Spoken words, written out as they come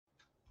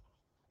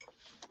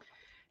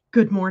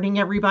Good morning,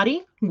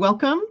 everybody.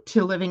 Welcome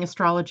to Living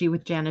Astrology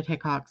with Janet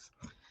Hickox.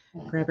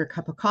 Grab your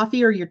cup of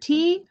coffee or your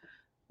tea.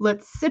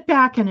 Let's sit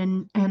back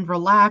and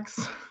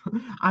relax.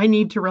 I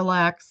need to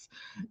relax.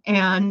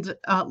 And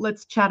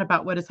let's chat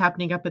about what is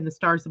happening up in the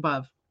stars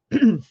above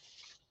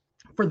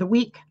for the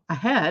week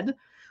ahead,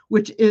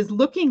 which is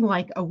looking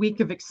like a week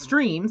of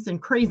extremes and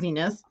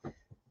craziness.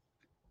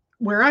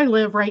 Where I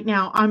live right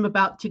now, I'm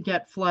about to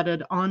get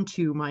flooded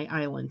onto my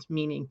island,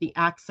 meaning the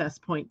access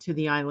point to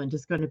the island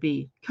is going to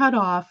be cut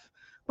off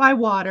by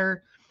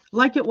water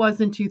like it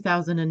was in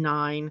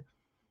 2009.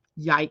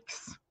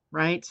 Yikes,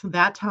 right? So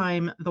that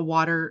time the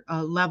water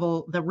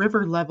level, the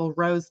river level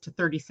rose to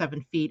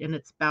 37 feet and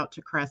it's about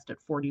to crest at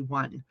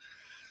 41.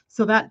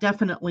 So that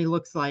definitely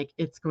looks like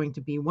it's going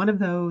to be one of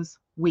those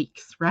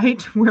weeks,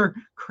 right? Where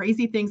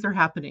crazy things are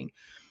happening.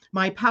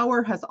 My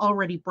power has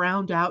already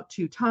browned out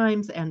 2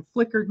 times and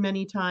flickered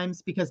many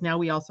times because now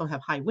we also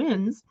have high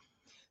winds.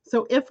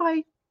 So if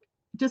I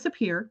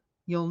disappear,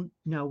 you'll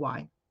know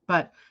why.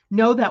 But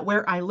know that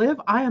where I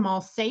live, I am all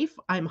safe.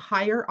 I'm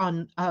higher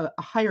on a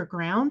higher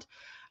ground.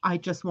 I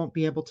just won't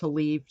be able to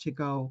leave to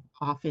go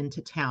off into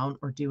town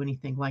or do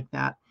anything like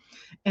that.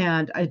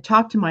 And I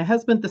talked to my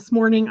husband this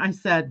morning. I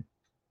said,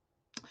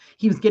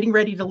 he was getting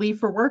ready to leave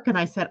for work. And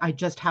I said, I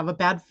just have a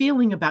bad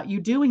feeling about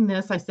you doing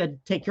this. I said,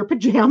 take your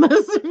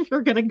pajamas if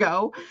you're going to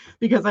go,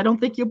 because I don't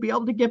think you'll be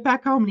able to get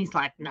back home. And he's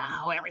like,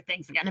 no,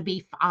 everything's going to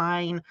be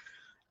fine.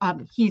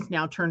 He's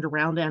now turned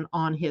around and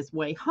on his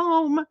way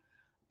home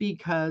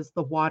because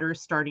the water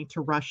is starting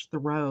to rush the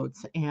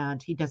roads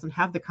and he doesn't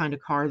have the kind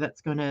of car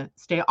that's going to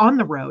stay on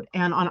the road.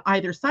 And on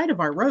either side of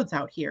our roads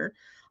out here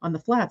on the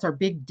flats are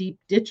big, deep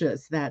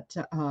ditches that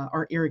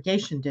are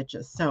irrigation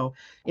ditches. So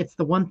it's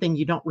the one thing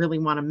you don't really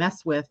want to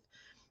mess with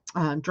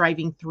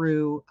driving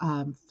through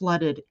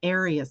flooded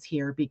areas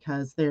here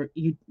because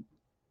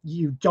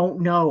you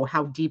don't know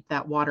how deep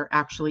that water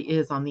actually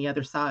is on the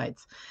other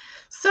sides.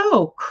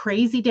 So,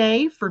 crazy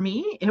day for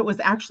me. It was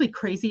actually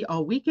crazy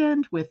all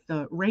weekend with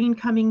the rain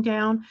coming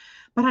down.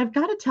 But I've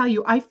got to tell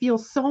you, I feel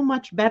so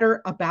much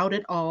better about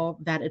it all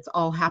that it's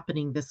all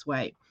happening this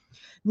way.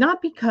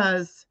 Not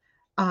because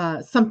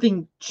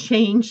something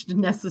changed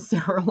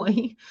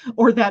necessarily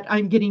or that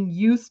I'm getting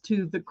used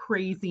to the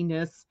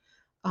craziness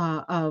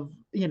of,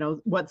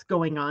 what's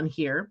going on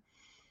here.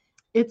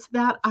 It's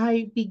that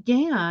I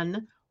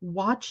began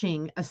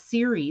watching a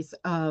series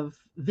of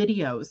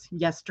videos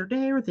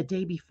yesterday or the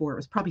day before. It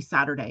was probably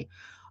Saturday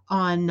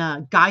on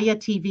Gaia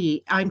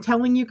TV. I'm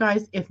telling you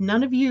guys, if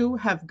none of you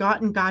have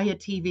gotten Gaia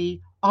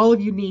TV, all of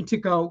you need to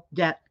go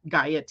get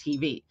Gaia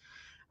TV.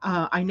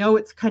 I know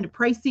it's kind of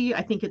pricey.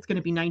 I think it's going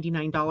to be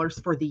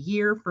 $99 for the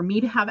year for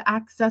me to have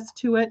access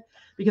to it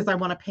because I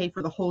want to pay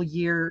for the whole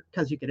year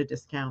because you get a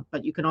discount,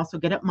 but you can also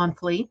get it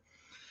monthly.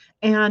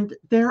 And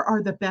there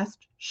are the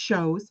best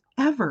shows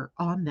ever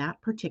on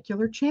that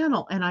particular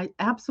channel. And I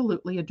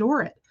absolutely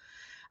adore it.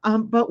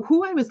 But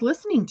who I was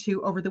listening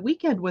to over the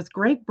weekend was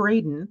Greg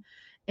Braden.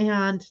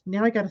 And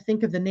now I got to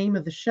think of the name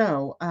of the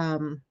show.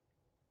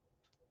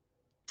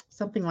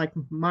 Something like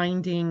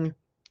Mind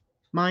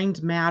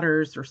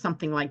Matters or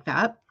something like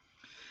that.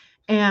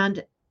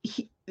 And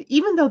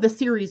even though the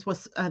series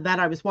was that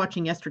I was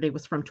watching yesterday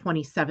was from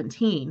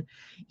 2017,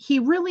 he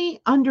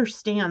really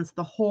understands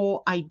the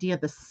whole idea,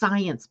 the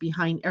science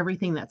behind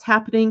everything that's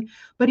happening.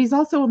 But he's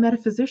also a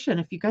metaphysician.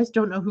 If you guys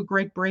don't know who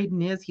Greg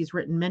Braden is, he's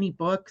written many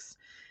books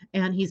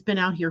and he's been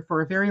out here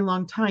for a very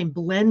long time,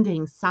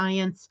 blending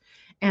science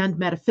and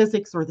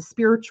metaphysics or the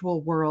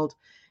spiritual world.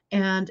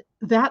 And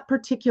that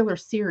particular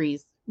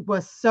series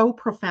was so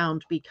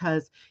profound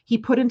because he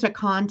put into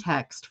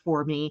context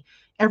for me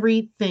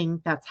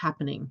everything that's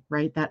happening,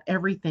 right? That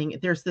everything,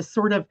 there's this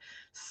sort of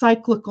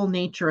cyclical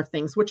nature of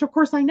things, which of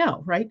course I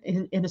know, right?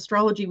 In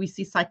astrology, we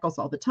see cycles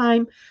all the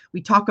time.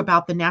 We talk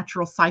about the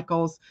natural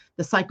cycles,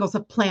 the cycles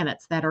of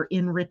planets that are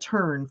in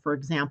return, for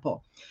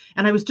example.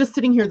 And I was just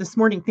sitting here this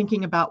morning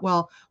thinking about,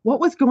 well, what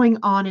was going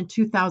on in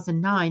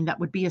 2009 that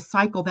would be a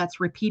cycle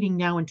that's repeating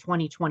now in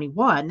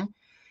 2021?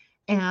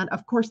 And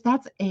of course,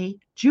 that's a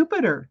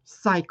Jupiter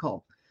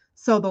cycle.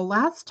 So the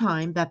last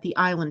time that the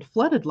island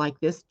flooded like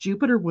this,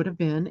 Jupiter would have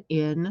been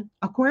in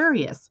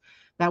Aquarius.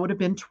 That would have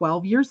been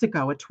 12 years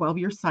ago. A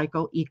 12-year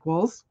cycle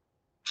equals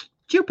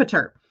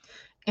Jupiter.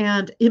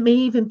 And it may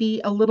even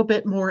be a little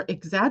bit more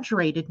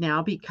exaggerated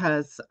now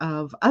because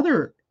of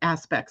other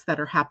aspects that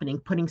are happening,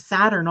 putting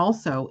Saturn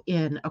also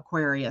in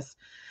Aquarius.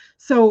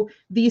 So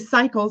these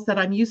cycles that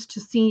I'm used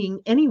to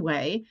seeing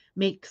anyway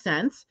make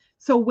sense.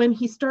 So when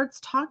he starts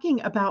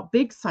talking about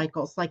big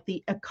cycles, like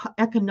the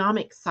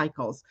economic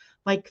cycles,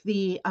 like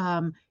the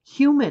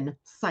human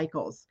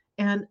cycles,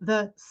 and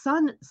the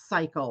sun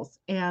cycles,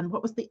 and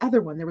what was the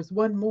other one? There was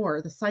one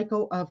more, the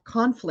cycle of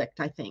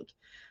conflict, I think.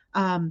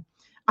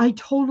 I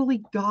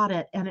totally got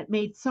it, and it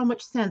made so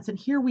much sense. And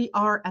here we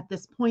are at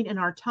this point in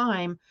our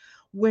time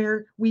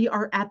where we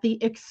are at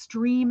the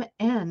extreme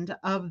end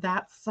of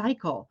that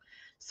cycle.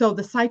 So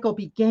the cycle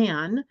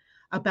began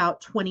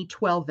about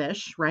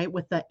 2012-ish, right,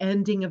 with the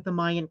ending of the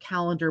Mayan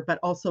calendar, but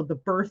also the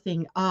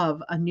birthing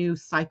of a new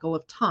cycle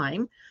of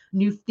time.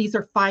 These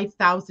are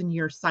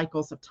 5,000-year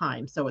cycles of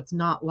time, so it's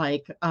not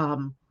like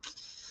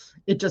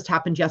it just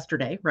happened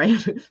yesterday,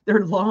 right?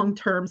 They're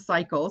long-term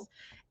cycles,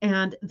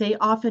 and they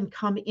often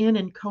come in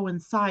and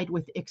coincide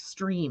with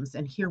extremes.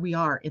 And here we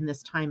are in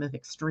this time of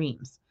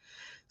extremes.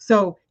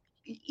 So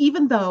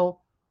even though,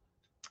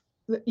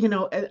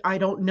 I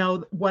don't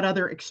know what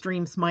other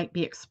extremes might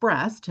be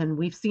expressed, and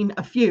we've seen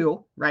a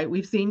few, right?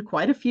 We've seen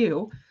quite a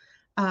few.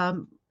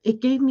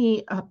 It gave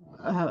me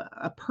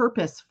a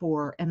purpose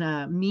for and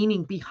a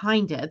meaning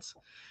behind it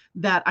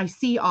that I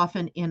see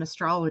often in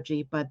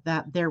astrology, but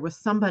that there was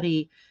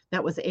somebody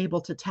that was able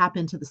to tap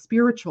into the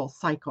spiritual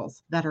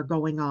cycles that are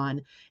going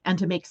on and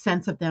to make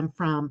sense of them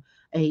from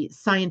a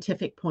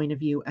scientific point of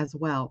view as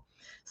well.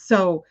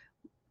 So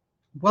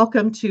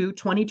welcome to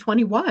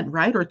 2021,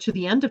 right? Or to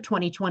the end of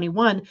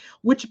 2021,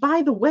 which,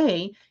 by the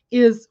way,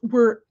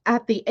 we're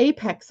at the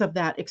apex of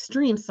that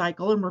extreme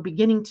cycle, and we're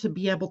beginning to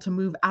be able to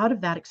move out of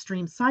that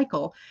extreme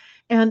cycle.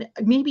 And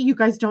maybe you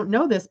guys don't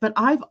know this, but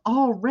I've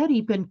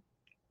already been,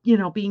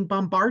 being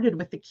bombarded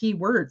with the key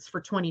words for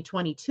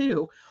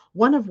 2022,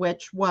 one of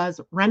which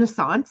was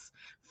Renaissance.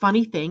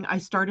 Funny thing, I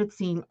started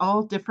seeing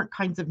all different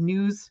kinds of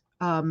news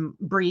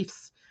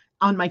briefs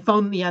on my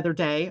phone the other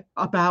day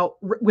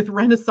with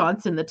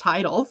Renaissance in the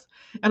titles.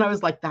 And I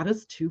was like, that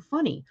is too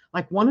funny.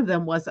 Like, one of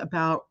them was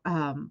about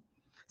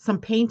some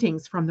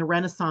paintings from the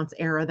Renaissance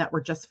era that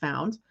were just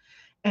found.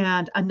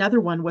 And another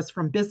one was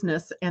from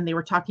business, and they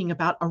were talking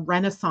about a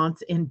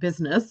renaissance in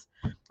business.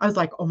 I was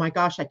like, oh my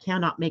gosh, I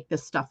cannot make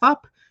this stuff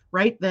up,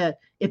 right?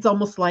 It's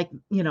almost like,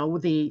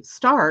 the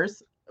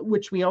stars,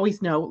 which we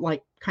always know,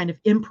 like, kind of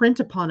imprint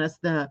upon us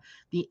the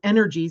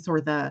energies or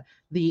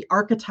the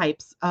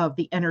archetypes of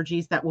the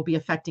energies that will be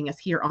affecting us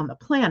here on the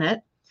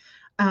planet,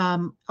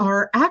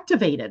 are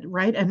activated,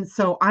 right? And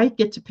so I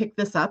get to pick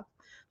this up.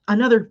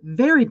 Another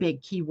very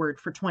big keyword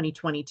for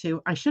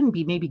 2022. I shouldn't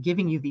be maybe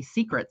giving you these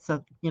secrets.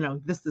 So,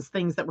 this is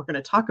things that we're going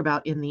to talk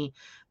about in the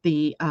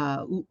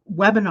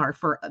webinar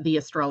for the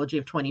astrology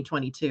of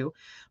 2022.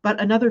 But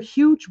another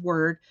huge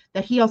word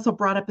that he also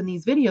brought up in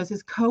these videos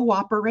is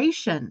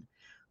cooperation.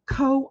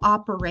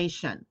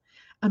 Cooperation.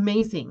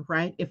 Amazing,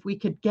 right? If we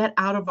could get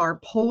out of our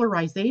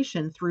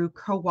polarization through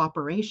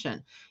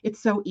cooperation,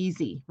 it's so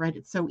easy, right?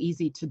 It's so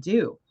easy to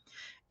do.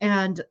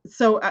 And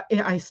so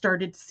I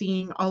started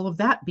seeing all of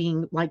that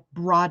being like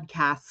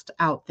broadcast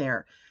out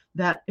there,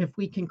 that if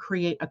we can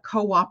create a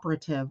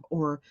cooperative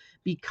or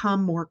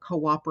become more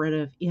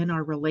cooperative in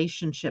our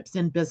relationships,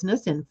 in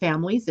business, in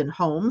families, in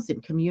homes, in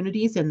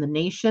communities, in the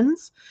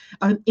nations,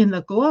 in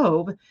the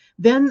globe,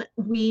 then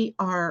we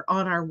are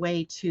on our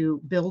way to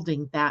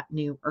building that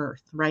new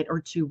earth, right? Or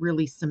to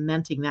really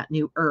cementing that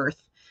new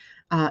earth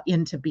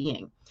into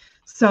being.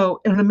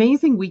 So an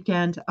amazing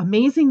weekend,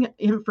 amazing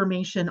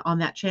information on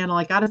that channel.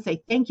 I got to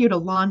say thank you to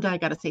Londa. I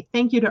got to say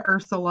thank you to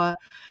Ursula,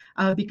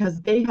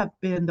 because they have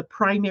been the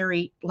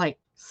primary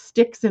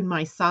sticks in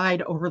my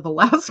side over the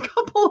last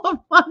couple of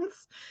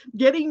months,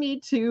 getting me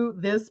to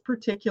this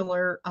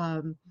particular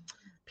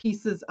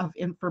pieces of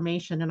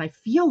information. And I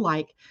feel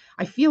like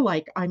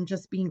I'm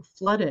just being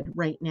flooded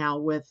right now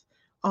with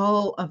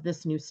all of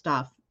this new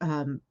stuff.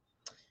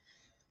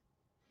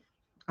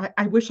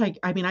 I wish I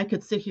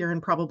could sit here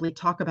and probably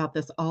talk about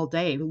this all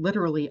day.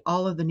 Literally,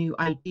 all of the new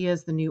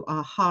ideas, the new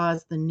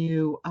ahas, the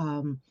new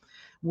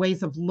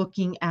ways of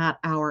looking at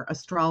our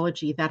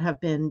astrology that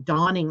have been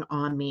dawning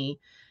on me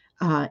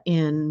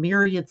in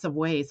myriads of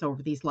ways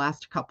over these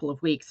last couple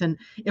of weeks. And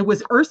it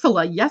was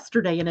Ursula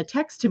yesterday in a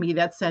text to me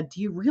that said,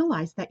 do you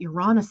realize that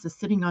Uranus is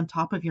sitting on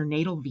top of your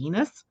natal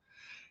Venus?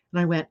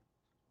 And I went,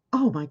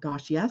 oh my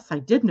gosh, yes, I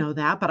did know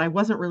that, but I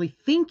wasn't really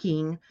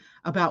thinking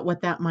about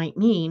what that might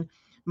mean.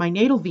 My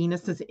natal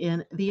Venus is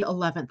in the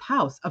 11th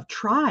house of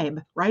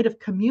tribe, right? Of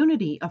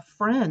community, of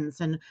friends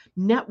and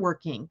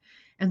networking.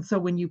 And so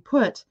when you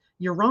put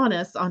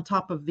Uranus on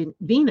top of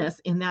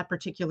Venus in that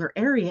particular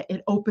area,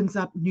 it opens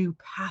up new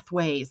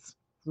pathways,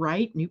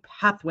 right? New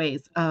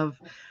pathways of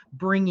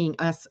bringing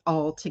us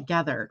all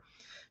together.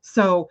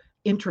 So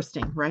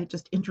interesting, right?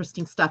 Just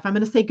interesting stuff. I'm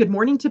going to say good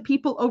morning to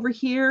people over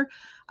here.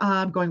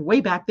 Going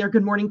way back there.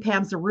 Good morning,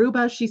 Pam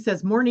Zaruba. She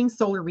says, morning,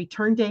 solar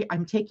return day.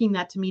 I'm taking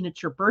that to mean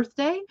it's your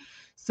birthday.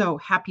 So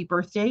happy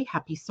birthday.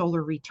 Happy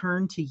solar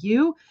return to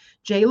you.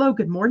 JLo,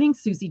 good morning.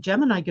 Susie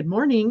Gemini, good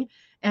morning.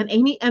 And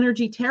Amy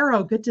Energy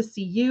Tarot, good to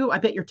see you. I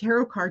bet your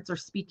tarot cards are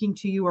speaking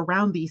to you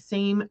around these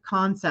same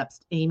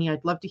concepts, Amy.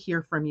 I'd love to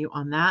hear from you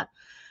on that.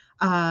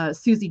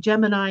 Susie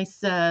Gemini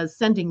says,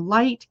 sending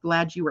light.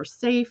 Glad you are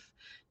safe.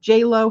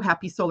 JLo,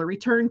 happy solar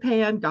return,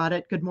 Pam. Got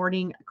it. Good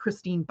morning,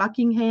 Christine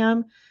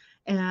Buckingham.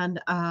 And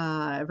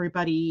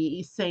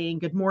everybody saying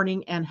good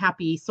morning and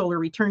happy solar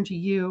return to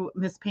you,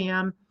 Miss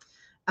Pam.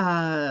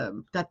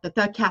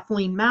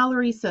 Kathleen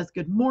Mallory says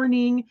good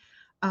morning.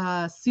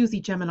 Susie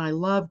Gemini,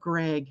 love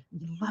Greg.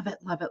 Love it,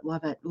 love it,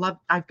 love it.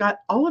 I've got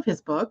all of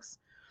his books.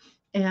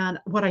 And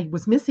what I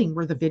was missing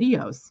were the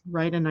videos,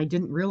 right? And I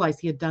didn't realize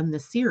he had done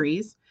this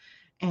series.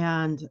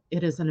 and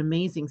it is an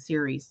amazing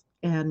series.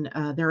 And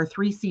there are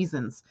 3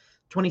 seasons: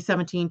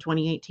 2017,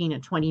 2018,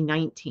 and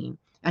 2019.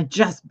 I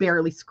just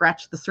barely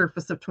scratched the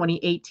surface of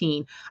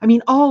 2018. I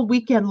mean, all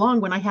weekend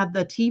long when I had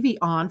the TV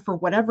on for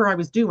whatever I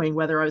was doing,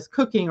 whether I was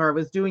cooking or I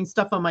was doing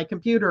stuff on my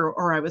computer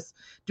or I was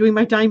doing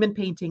my diamond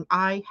painting,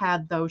 I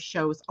had those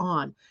shows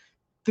on.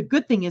 The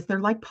good thing is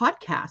they're like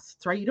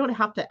podcasts, right? You don't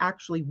have to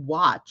actually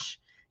watch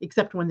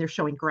except when they're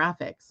showing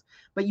graphics,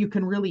 but you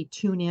can really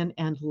tune in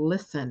and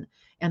listen.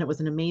 And it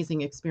was an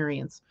amazing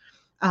experience.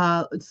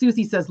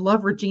 Susie says,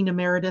 love Regina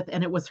Meredith.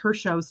 And it was her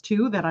shows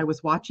too that I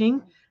was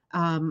watching.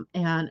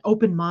 And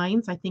Open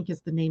Minds, I think,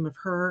 is the name of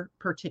her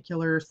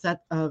particular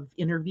set of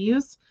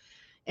interviews.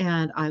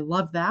 And I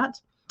love that.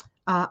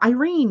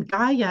 Irene,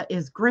 Gaia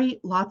is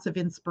great, lots of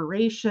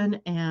inspiration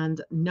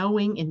and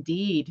knowing.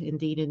 Indeed,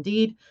 indeed,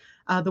 indeed.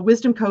 The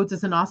Wisdom Codes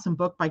is an awesome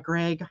book by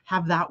Greg.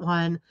 Have that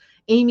one.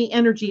 Amy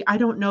Energy, I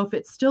don't know if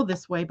it's still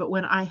this way, but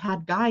when I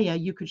had Gaia,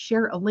 you could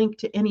share a link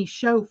to any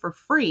show for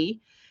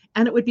free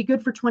and it would be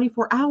good for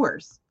 24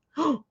 hours.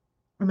 I'm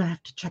going to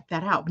have to check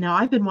that out. Now,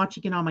 I've been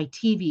watching it on my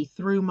TV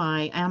through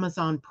my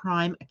Amazon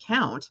Prime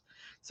account.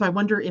 So I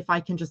wonder if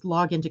I can just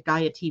log into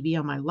Gaia TV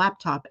on my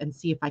laptop and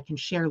see if I can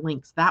share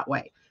links that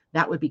way.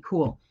 That would be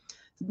cool.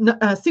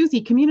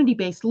 Susie,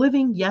 community-based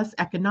living, yes,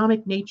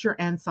 economic, nature,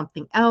 and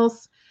something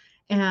else.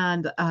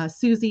 And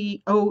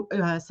Susie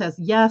says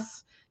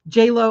yes.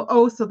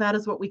 J-Lo, so that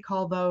is what we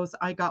call those.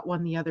 I got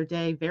one the other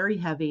day, very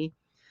heavy.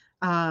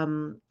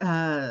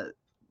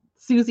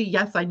 Susie,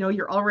 yes, I know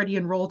you're already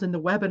enrolled in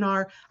the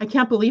webinar. I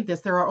can't believe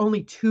this. There are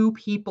only 2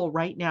 people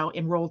right now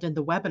enrolled in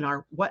the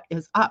webinar. What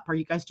is up? Are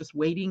you guys just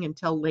waiting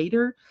until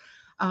later?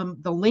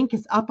 The link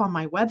is up on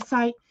my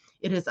website.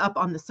 It is up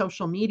on the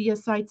social media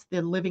sites,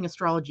 the Living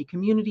Astrology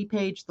community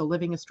page, the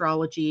Living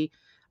Astrology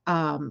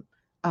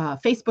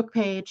Facebook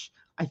page.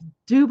 I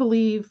do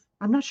believe,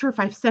 I'm not sure if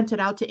I've sent it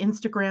out to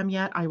Instagram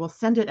yet. I will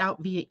send it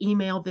out via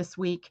email this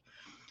week.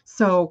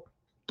 So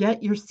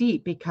get your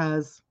seat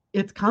because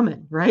it's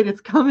coming, right?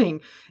 It's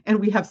coming. And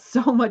we have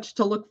so much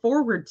to look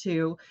forward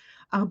to,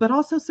 but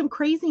also some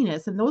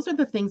craziness. And those are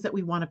the things that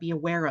we want to be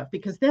aware of,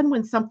 because then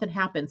when something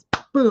happens,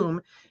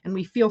 boom, and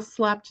we feel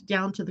slapped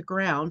down to the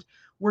ground,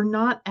 we're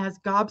not as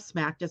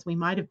gobsmacked as we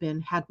might have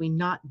been had we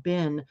not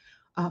been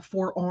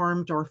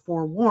forearmed or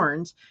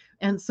forewarned.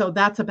 And so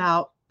that's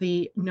about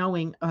the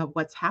knowing of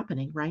what's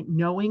happening, right?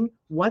 Knowing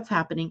what's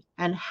happening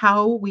and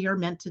how we are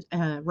meant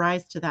to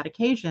rise to that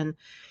occasion,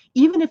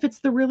 even if it's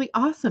the really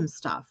awesome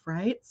stuff,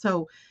 right?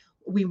 So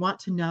we want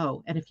to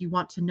know. And if you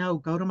want to know,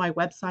 go to my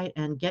website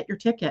and get your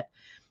ticket.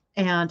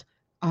 And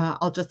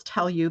I'll just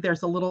tell you,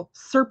 there's a little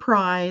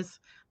surprise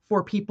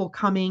for people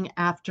coming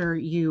after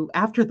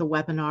the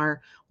webinar,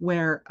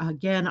 where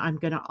again, I'm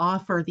going to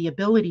offer the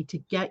ability to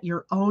get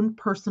your own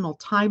personal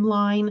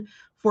timeline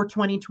for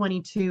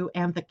 2022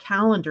 and the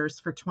calendars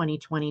for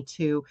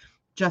 2022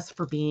 just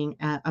for being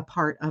a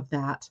part of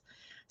that.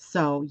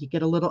 So you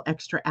get a little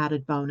extra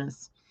added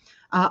bonus.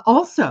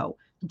 Also,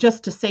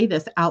 just to say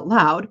this out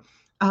loud,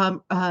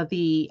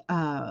 the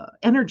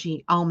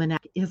Energy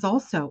Almanac is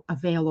also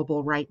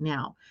available right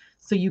now.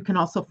 So you can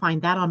also find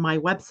that on my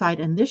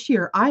website. And this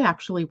year, I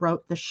actually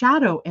wrote the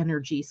shadow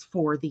energies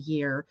for the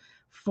year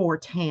for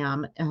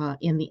TAM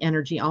in the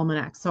Energy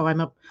Almanac. So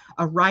I'm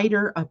a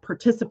writer, a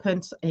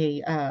participant,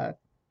 I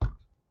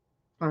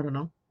don't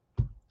know,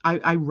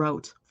 I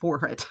wrote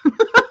for it.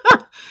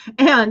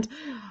 And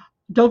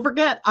don't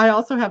forget, I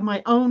also have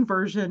my own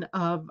version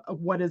of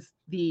what is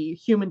the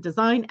human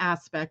design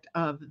aspect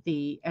of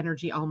the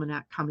Energy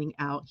Almanac coming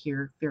out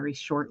here very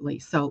shortly.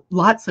 So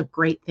lots of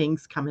great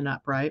things coming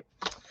up, right?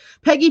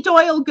 Peggy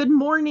Doyle, good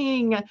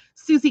morning.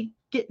 Susie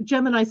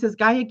Gemini says,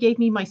 Gaia gave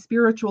me my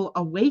spiritual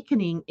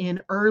awakening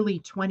in early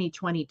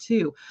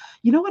 2022.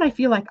 You know what I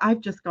feel like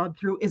I've just gone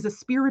through is a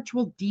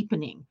spiritual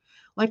deepening.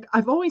 Like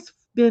I've always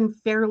been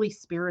fairly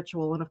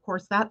spiritual. And of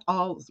course, that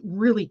all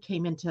really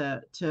came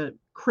into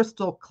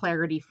crystal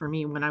clarity for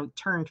me when I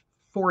turned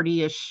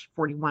 40-ish,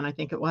 41, I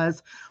think it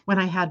was, when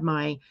I had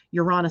my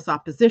Uranus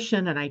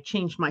opposition and I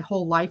changed my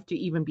whole life to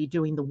even be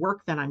doing the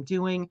work that I'm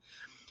doing.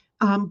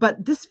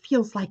 But this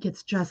feels like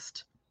it's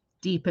just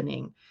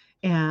deepening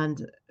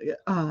and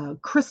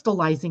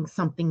crystallizing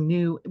something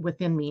new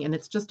within me. And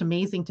it's just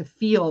amazing to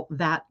feel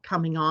that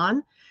coming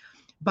on.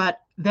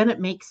 But then it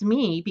makes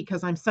me,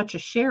 because I'm such a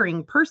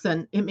sharing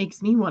person, it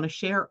makes me want to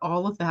share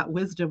all of that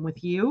wisdom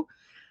with you.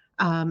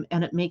 And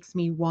it makes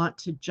me want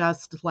to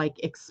just like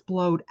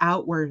explode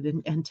outward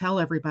and tell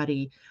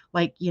everybody,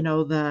 like, you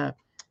know, the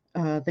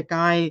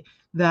guy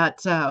that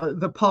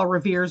the Paul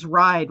Revere's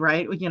ride,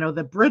 right? You know,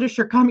 the British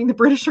are coming,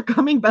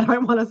 but I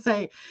want to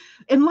say,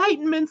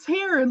 enlightenment's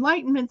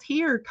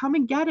here, come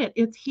and get it.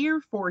 It's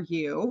here for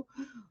you.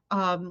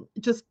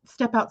 Just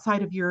step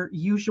outside of your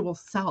usual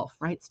self,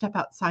 right? Step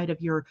outside of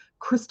your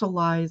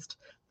crystallized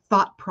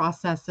thought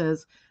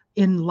processes,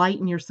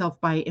 enlighten yourself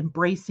by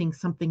embracing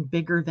something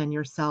bigger than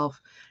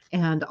yourself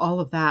and all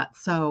of that.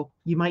 So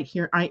you might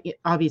hear,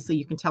 obviously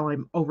you can tell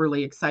I'm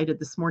overly excited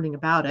this morning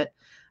about it.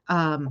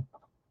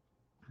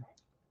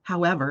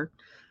 However,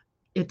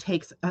 it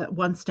takes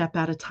one step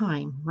at a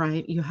time,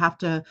 right? You have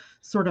to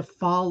sort of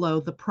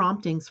follow the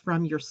promptings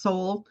from your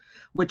soul,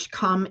 which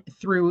come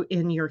through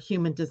in your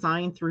human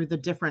design through the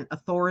different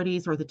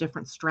authorities or the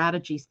different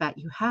strategies that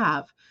you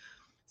have.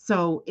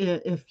 So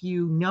if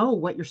you know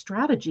what your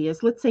strategy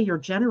is, let's say you're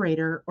a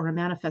generator or a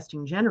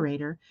manifesting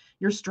generator,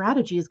 your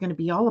strategy is going to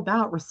be all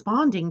about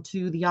responding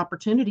to the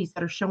opportunities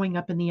that are showing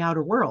up in the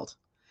outer world,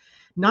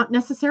 not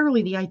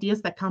necessarily the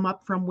ideas that come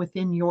up from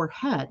within your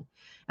head.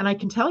 And I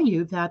can tell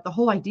you that the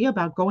whole idea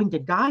about going to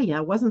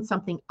Gaia wasn't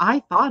something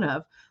I thought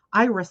of.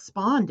 I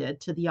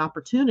responded to the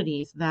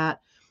opportunities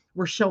that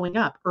were showing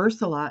up.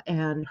 Ursula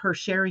and her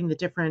sharing the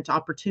different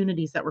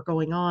opportunities that were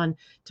going on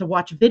to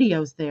watch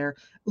videos there.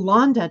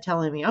 Londa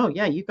telling me, oh,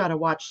 yeah, you got to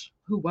watch,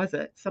 who was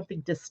it?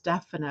 Something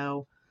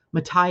DeStefano,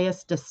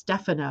 Matthias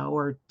DeStefano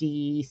or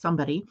D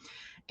somebody,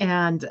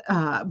 and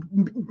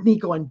me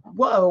going,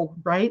 whoa,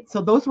 right?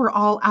 So those were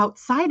all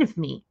outside of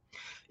me.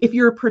 If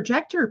you're a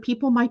projector,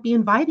 people might be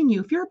inviting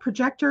you. If you're a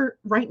projector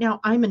right now,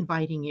 I'm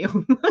inviting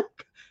you.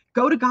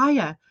 Go to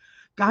Gaia,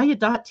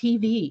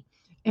 Gaia.tv,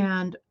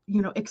 and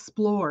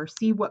explore,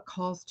 see what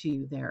calls to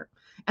you there.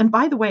 And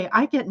by the way,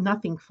 I get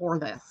nothing for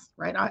this,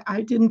 right?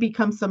 I didn't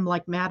become some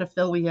like mad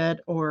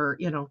affiliate or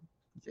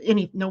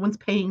no one's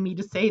paying me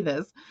to say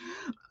this.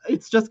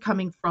 It's just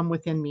coming from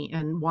within me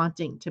and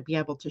wanting to be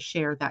able to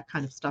share that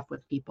kind of stuff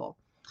with people.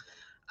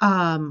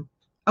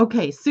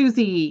 Okay,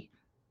 Susie,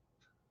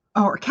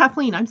 or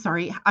Kathleen, I'm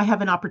sorry. I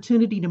have an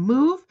opportunity to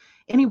move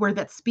anywhere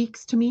that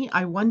speaks to me.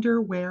 I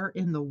wonder where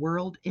in the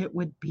world it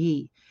would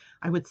be.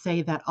 I would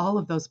say that all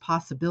of those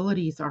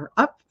possibilities are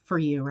up for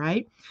you,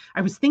 right?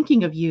 I was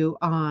thinking of you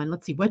on,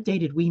 let's see, what day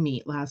did we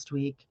meet last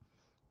week?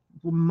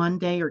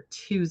 Monday or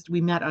Tuesday?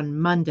 We met on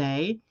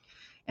Monday.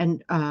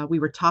 And we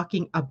were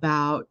talking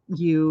about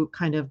you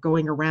kind of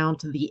going around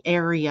to the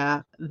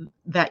area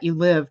that you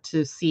live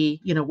to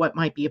see, what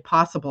might be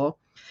possible.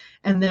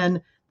 And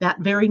then that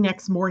very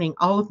next morning,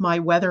 all of my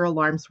weather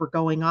alarms were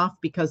going off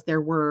because there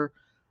were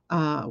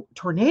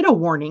tornado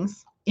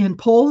warnings in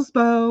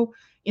Poulsbo,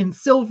 in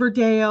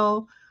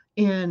Silverdale,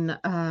 in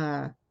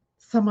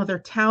some other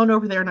town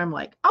over there. And I'm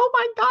like, oh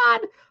my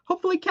God,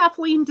 hopefully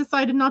Kathleen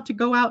decided not to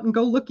go out and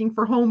go looking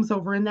for homes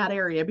over in that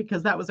area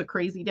because that was a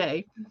crazy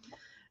day.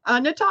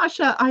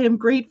 Natasha, I am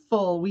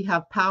grateful we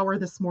have power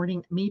this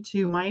morning. Me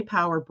too. My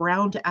power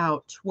browned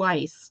out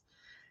twice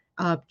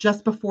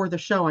just before the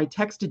show. I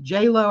texted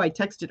JLo, I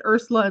texted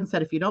Ursula and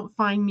said, if you don't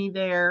find me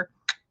there,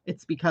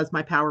 it's because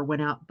my power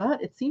went out.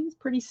 But it seems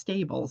pretty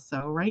stable.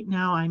 So right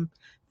now I'm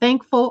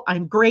thankful.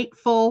 I'm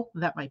grateful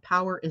that my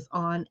power is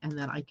on and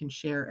that I can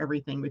share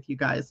everything with you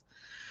guys.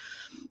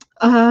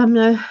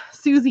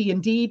 Susie,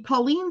 indeed.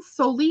 Pauline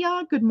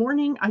Solia, good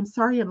morning. I'm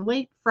sorry I'm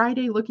late.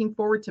 Friday, looking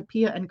forward to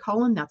Pia and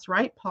Colin. That's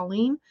right,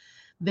 Pauline.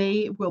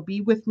 They will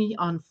be with me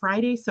on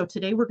Friday. So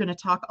today we're going to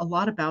talk a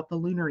lot about the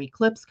lunar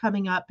eclipse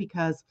coming up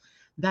because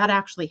that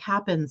actually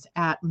happens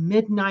at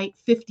midnight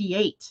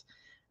 58.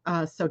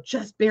 So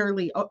just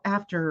barely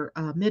after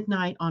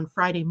midnight on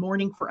Friday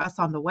morning for us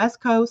on the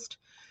West Coast.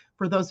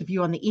 For those of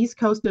you on the East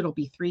Coast, it'll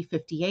be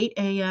 3:58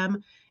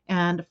 a.m.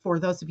 And for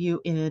those of you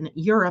in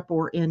Europe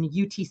or in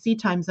UTC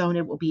time zone,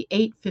 it will be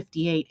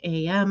 8:58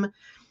 a.m.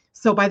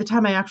 So by the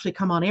time I actually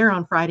come on air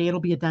on Friday,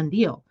 it'll be a done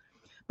deal.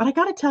 But I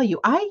got to tell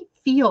you, I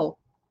feel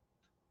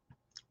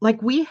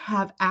like we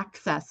have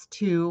access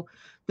to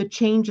the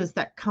changes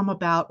that come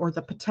about or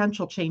the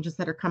potential changes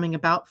that are coming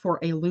about for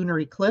a lunar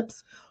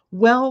eclipse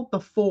well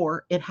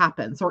before it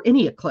happens, or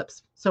any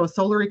eclipse. So a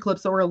solar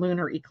eclipse or a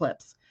lunar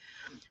eclipse.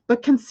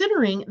 But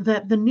considering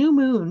that the new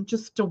moon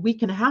just a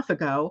week and a half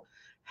ago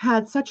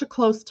had such a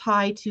close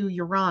tie to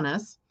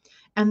Uranus,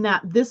 and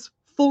that this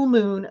full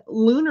moon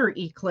lunar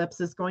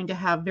eclipse is going to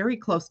have very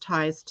close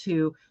ties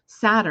to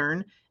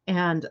Saturn.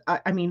 And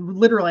I mean,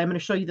 literally, I'm going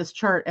to show you this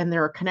chart and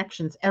there are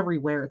connections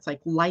everywhere. It's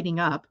like lighting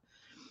up.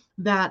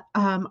 That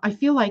I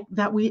feel like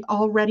that we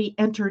already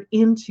entered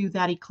into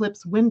that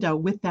eclipse window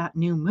with that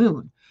new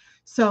moon.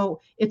 So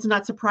it's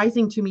not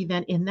surprising to me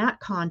then in that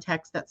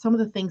context that some of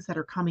the things that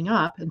are coming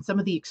up and some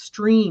of the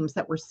extremes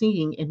that we're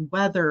seeing in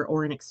weather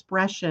or in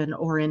expression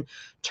or in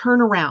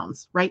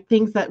turnarounds, right?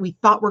 Things that we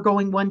thought were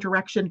going one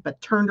direction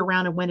but turned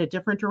around and went a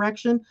different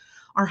direction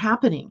are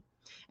happening,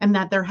 and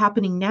that they're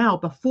happening now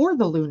before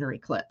the lunar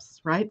eclipse,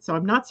 right? So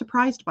I'm not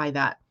surprised by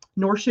that,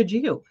 nor should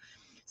you.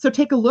 So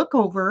take a look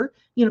over,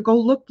 go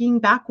looking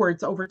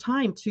backwards over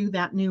time to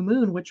that new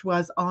moon, which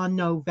was on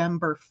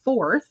November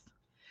 4th.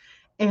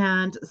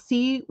 And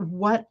see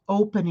what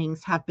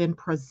openings have been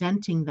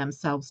presenting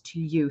themselves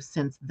to you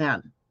since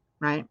then,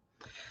 right?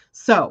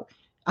 So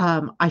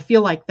I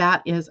feel like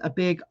that is a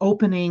big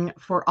opening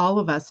for all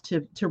of us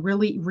to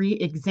really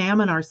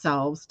re-examine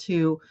ourselves,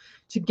 to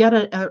get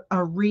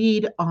a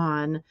read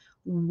on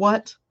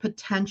what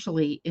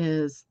potentially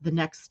is the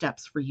next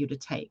steps for you to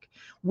take.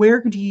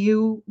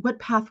 What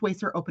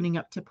pathways are opening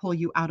up to pull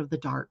you out of the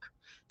dark?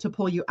 To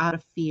pull you out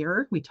of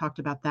fear. We talked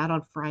about that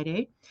on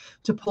Friday,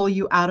 to pull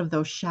you out of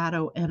those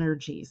shadow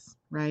energies,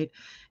 right?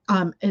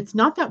 It's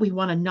not that we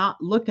want to not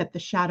look at the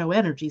shadow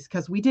energies,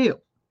 because we do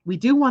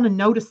want to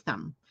notice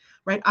them,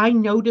 right? I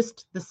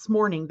noticed this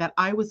morning that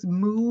I was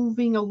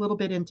moving a little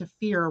bit into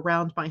fear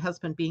around my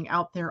husband being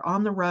out there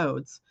on the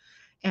roads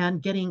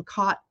and getting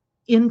caught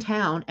in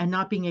town and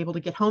not being able to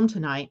get home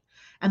tonight.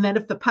 And then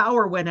if the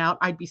power went out,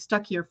 I'd be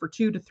stuck here for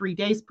 2 to 3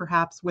 days,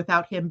 perhaps,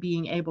 without him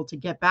being able to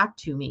get back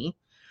to me.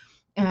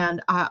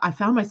 And I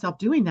found myself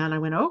doing that. And I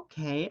went,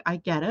 okay, I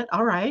get it.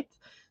 All right.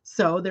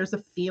 So there's a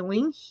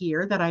feeling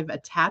here that I've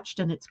attached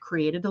and it's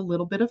created a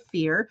little bit of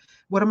fear.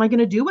 What am I going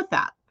to do with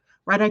that?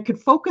 Right? I could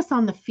focus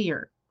on the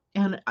fear.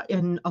 And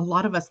a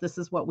lot of us, this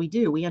is what we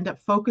do. We end up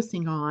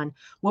focusing on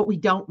what we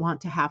don't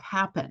want to have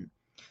happen.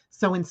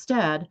 So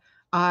instead,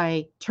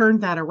 I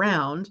turned that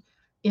around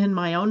in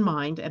my own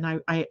mind and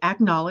I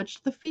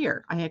acknowledged the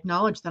fear. I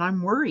acknowledged that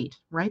I'm worried,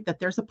 right? That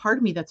there's a part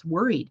of me that's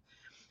worried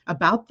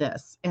about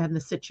this and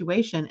the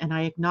situation. And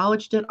I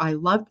acknowledged it. I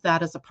loved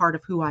that as a part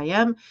of who I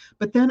am.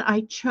 But then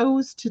I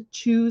chose to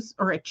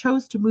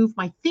move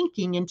my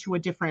thinking into a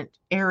different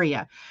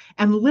area.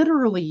 And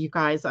literally, you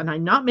guys, and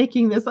I'm not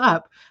making this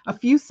up, a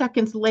few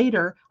seconds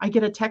later, I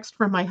get a text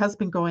from my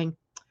husband going,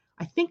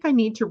 I think I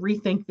need to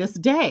rethink this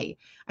day.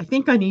 I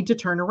think I need to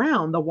turn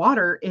around. The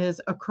water is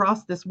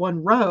across this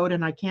one road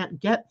and I can't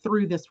get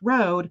through this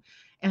road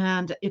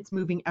and it's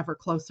moving ever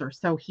closer.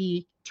 So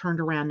he turned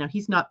around. Now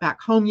he's not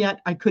back home yet.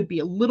 I could be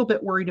a little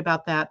bit worried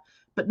about that,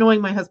 but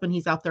knowing my husband,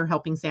 he's out there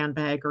helping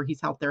sandbag or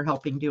he's out there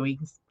helping doing,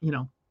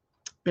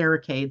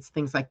 barricades,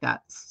 things like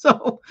that.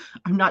 So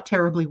I'm not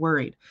terribly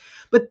worried.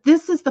 But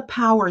this is the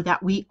power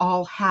that we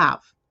all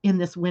have in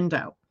this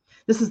window.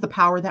 This is the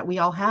power that we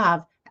all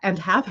have and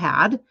have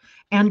had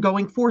and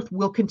going forth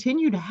will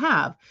continue to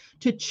have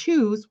to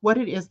choose what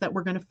it is that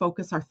we're going to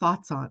focus our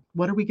thoughts on.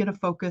 What are we going to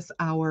focus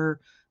our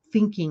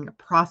thinking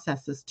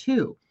processes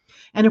to?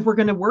 And if we're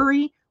going to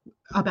worry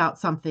about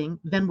something,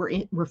 then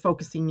we're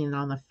focusing in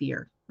on the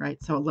fear,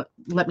 right? So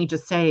let me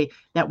just say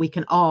that we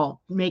can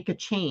all make a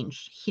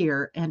change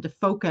here and to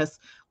focus.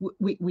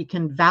 We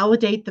can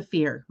validate the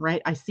fear,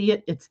 right? I see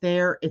it. It's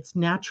there. It's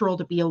natural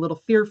to be a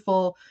little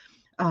fearful.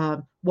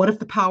 What if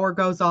the power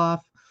goes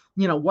off?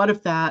 What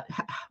if that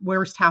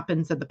worst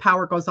happens and the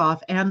power goes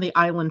off and the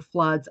island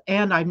floods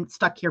and I'm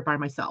stuck here by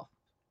myself,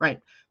 right?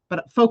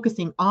 But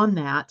focusing on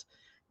that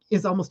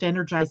is almost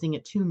energizing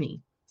it to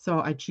me.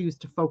 So I choose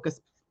to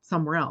focus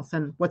somewhere else.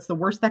 And what's the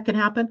worst that can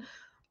happen?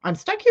 I'm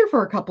stuck here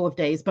for a couple of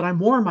days, but I'm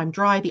warm, I'm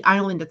dry. The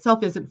island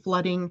itself isn't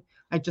flooding.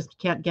 I just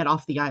can't get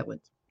off the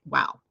island.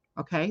 Wow.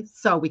 Okay.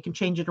 So we can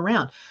change it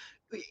around.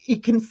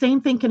 Same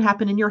thing can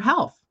happen in your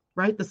health.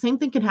 Right? The same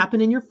thing can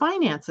happen in your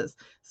finances.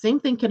 Same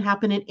thing can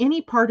happen in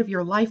any part of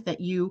your life that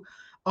you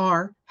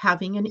are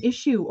having an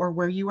issue or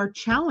where you are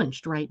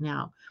challenged right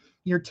now.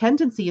 Your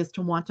tendency is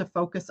to want to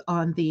focus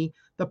on the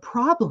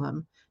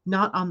problem,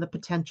 not on the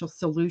potential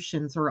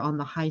solutions or on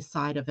the high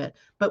side of it.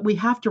 But we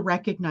have to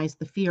recognize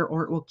the fear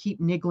or it will keep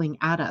niggling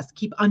at us,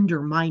 keep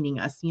undermining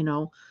us,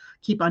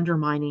 keep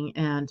undermining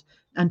and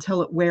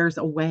until it wears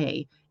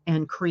away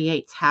and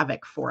creates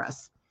havoc for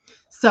us.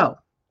 So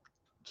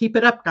keep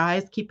it up,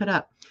 guys. Keep it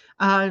up.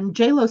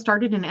 JLo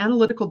started an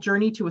analytical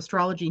journey to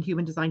astrology and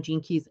human design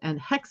gene keys and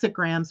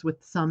hexagrams with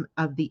some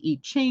of the I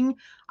Ching.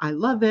 I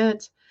love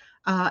it.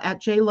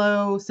 At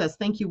JLo says,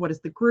 thank you. What is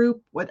the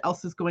group? What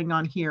else is going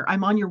on here?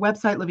 I'm on your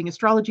website, Living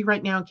Astrology,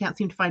 right now. Can't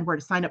seem to find where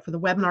to sign up for the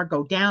webinar.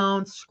 Go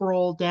down,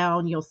 scroll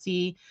down. You'll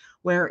see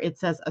where it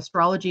says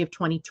Astrology of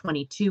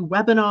 2022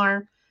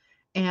 webinar.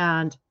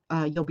 And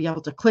you'll be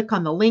able to click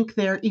on the link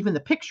there. Even the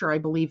picture, I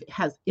believe,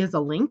 is a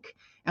link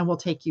and will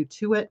take you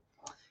to it.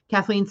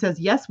 Kathleen says,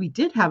 yes, we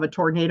did have a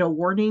tornado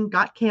warning,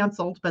 got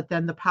canceled, but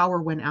then the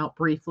power went out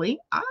briefly.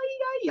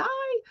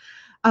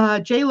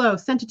 JLo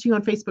sent it to you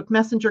on Facebook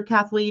Messenger,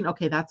 Kathleen.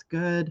 Okay, that's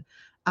good.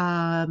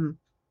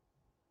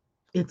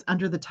 It's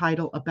under the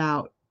title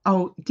about,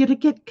 did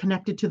it get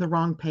connected to the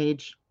wrong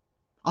page?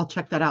 I'll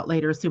check that out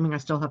later, assuming I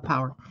still have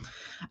power.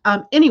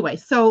 Anyway,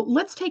 so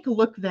let's take a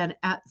look then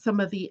at some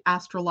of the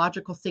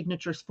astrological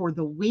signatures for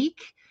the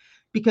week,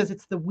 because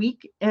it's the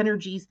week's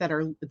energies that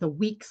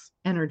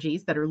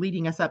are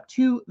leading us up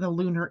to the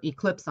lunar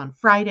eclipse on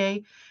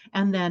Friday,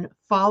 and then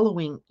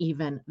following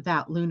even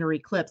that lunar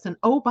eclipse. And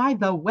by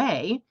the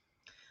way,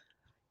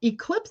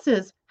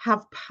 eclipses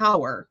have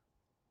power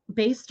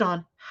based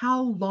on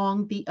how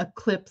long the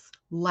eclipse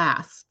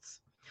lasts.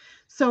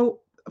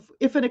 So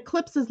if an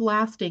eclipse is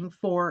lasting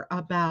for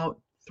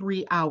about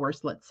 3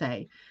 hours, let's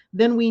say,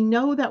 then we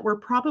know that we're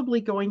probably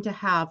going to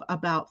have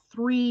about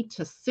 3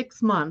 to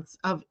 6 months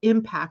of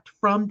impact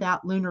from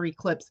that lunar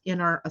eclipse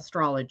in our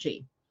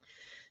astrology.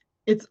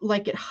 It's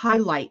like it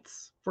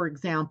highlights, for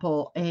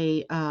example,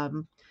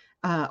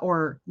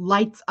 or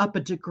lights up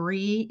a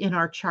degree in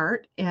our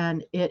chart,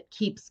 and it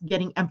keeps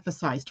getting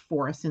emphasized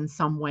for us in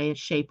some way,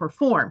 shape, or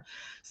form.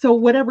 So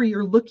whatever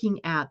you're looking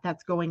at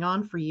that's going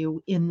on for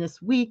you in this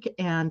week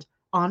and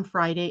on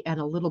Friday and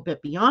a little bit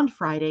beyond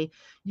Friday,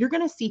 you're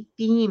going to see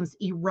themes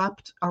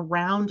erupt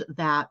around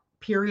that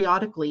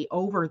periodically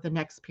over the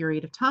next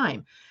period of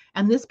time.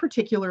 And this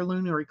particular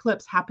lunar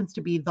eclipse happens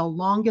to be the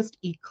longest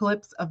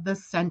eclipse of the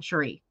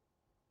century.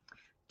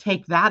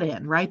 Take that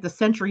in, right? The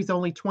century's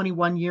only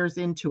 21 years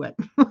into it.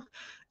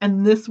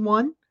 And this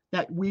one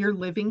that we're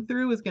living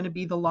through is going to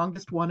be the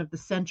longest one of the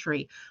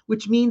century,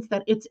 which means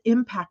that its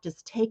impact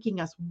is taking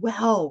us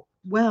well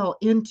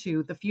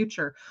into the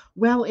future,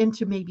 well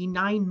into maybe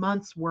 9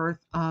 months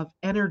worth of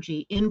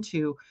energy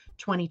into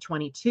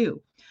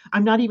 2022.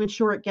 I'm not even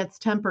sure it gets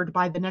tempered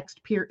by the next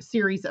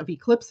series of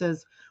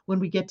eclipses when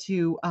we get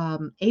to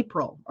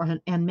April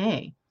and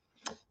May.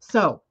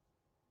 So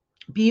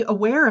be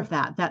aware of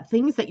that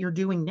things that you're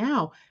doing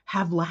now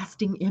have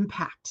lasting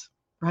impact,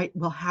 right?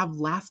 Will have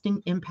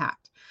lasting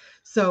impact.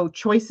 So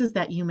choices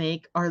that you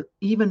make are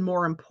even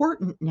more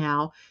important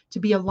now to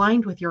be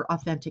aligned with your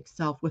authentic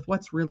self, with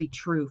what's really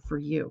true for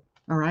you.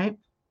 All right.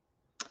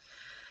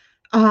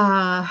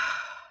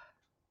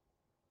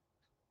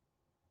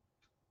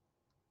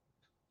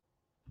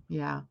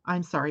 Yeah,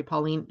 I'm sorry,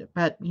 Pauline,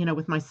 but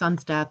with my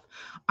son's death,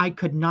 I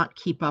could not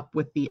keep up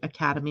with the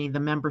academy, the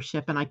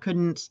membership, and I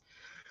couldn't,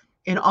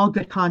 in all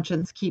good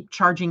conscience, keep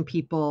charging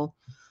people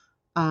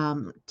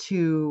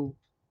to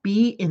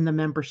be in the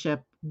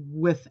membership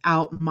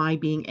without my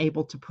being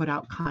able to put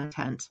out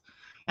content.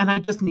 And I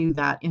just knew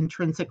that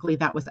intrinsically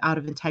that was out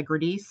of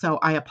integrity. So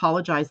I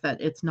apologize that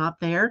it's not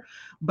there.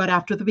 But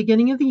after the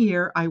beginning of the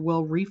year, I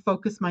will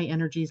refocus my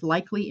energies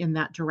likely in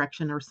that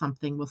direction or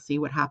something. We'll see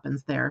what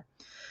happens there.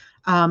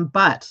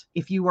 But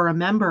if you are a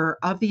member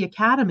of the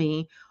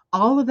Academy,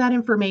 all of that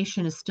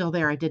information is still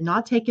there. I did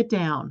not take it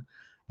down,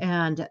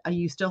 and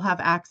you still have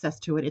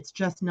access to it. It's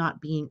just not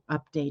being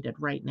updated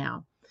right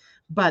now.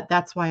 But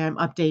that's why I'm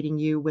updating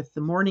you with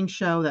the morning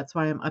show. That's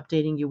why I'm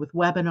updating you with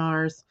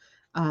webinars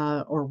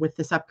or with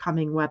this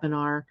upcoming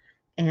webinar.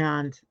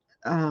 And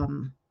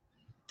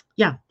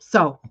yeah,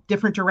 so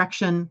different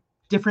direction,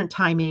 different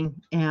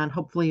timing, and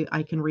hopefully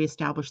I can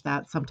reestablish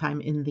that sometime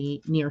in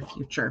the near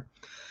future.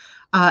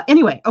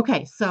 Anyway,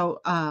 okay, so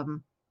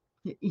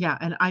yeah,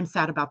 and I'm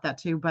sad about that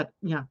too, but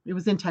yeah, it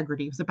was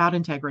integrity. It was about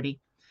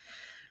integrity.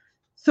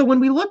 So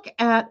when we look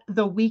at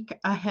the week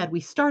ahead,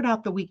 we start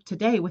out the week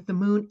today with the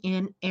moon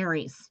in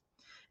Aries.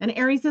 And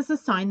Aries is a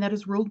sign that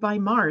is ruled by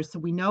Mars. So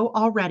we know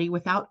already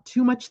without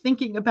too much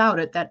thinking about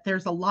it that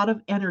there's a lot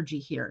of energy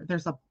here.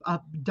 There's a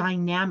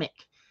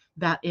dynamic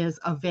that is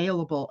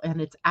available, and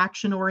it's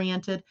action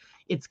oriented.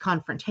 It's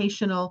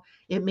confrontational.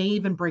 It may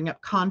even bring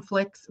up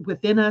conflicts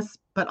within us,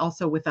 but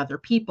also with other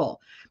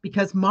people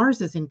because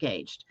Mars is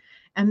engaged.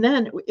 And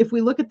then if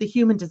we look at the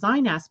human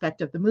design aspect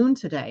of the moon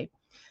today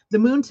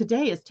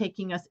is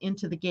taking us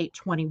into the gate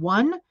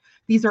 21.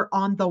 These are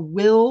on the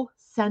will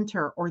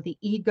center or the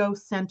ego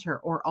center,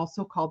 or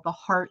also called the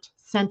heart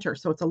center.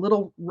 So it's a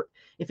little,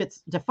 if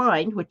it's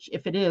defined, which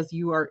if it is,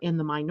 you are in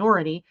the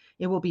minority,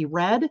 it will be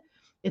red.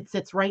 It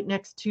sits right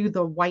next to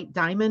the white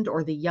diamond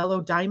or the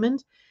yellow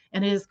diamond,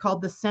 and it is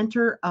called the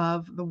center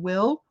of the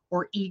will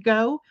or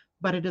ego,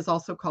 but it is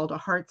also called a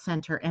heart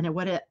center. And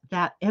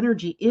that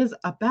energy is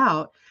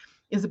about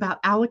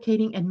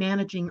allocating and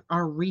managing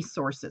our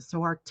resources.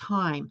 So our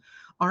time,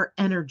 our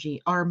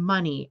energy, our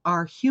money,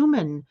 our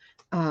human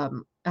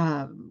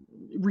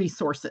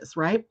resources,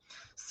 right?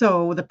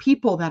 So the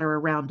people that are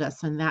around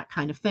us and that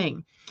kind of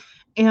thing.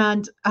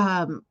 And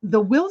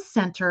the will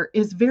center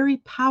is very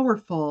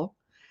powerful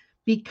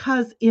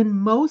because in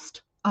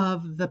most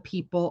of the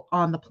people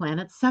on the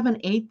planet,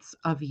 7/8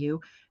 of you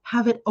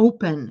have it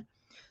open.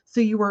 So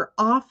you are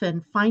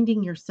often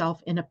finding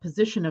yourself in a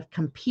position of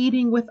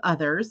competing with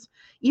others,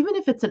 even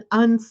if it's an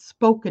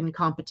unspoken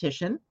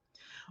competition,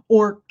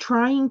 or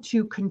trying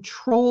to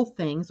control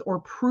things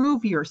or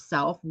prove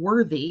yourself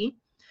worthy.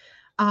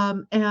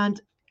 And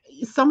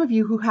some of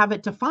you who have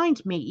it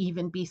defined may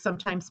even be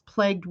sometimes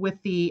plagued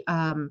with the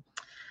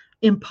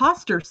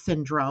imposter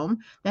syndrome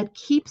that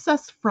keeps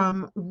us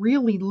from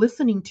really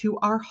listening to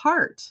our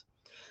heart.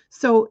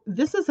 So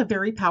this is a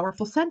very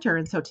powerful center.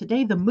 And so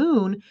today the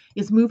moon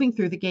is moving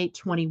through the gate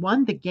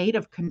 21, the gate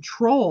of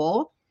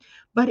control.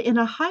 But in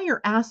a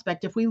higher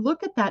aspect, if we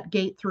look at that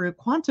gate through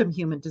quantum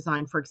human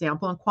design, for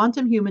example, and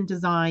quantum human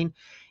design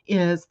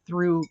is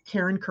through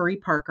Karen Curry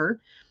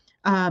Parker.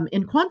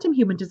 In quantum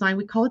human design,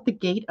 we call it the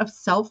gate of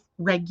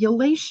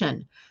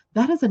self-regulation.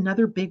 That is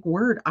another big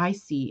word I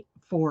see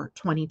for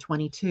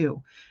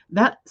 2022.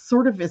 That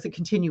sort of is a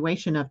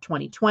continuation of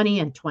 2020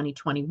 and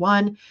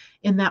 2021,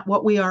 in that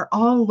what we are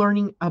all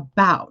learning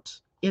about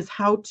is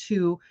how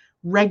to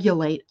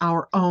regulate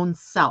our own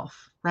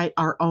self, right?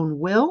 Our own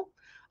will,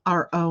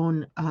 our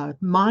own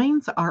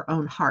minds, our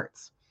own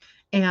hearts.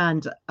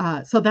 And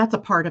so that's a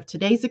part of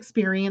today's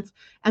experience.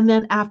 And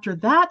then after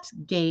that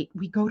gate,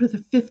 we go to the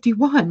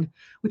 51,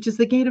 which is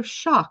the gate of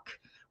shock,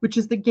 which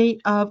is the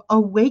gate of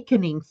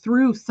awakening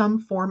through some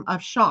form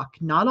of shock.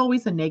 Not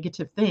always a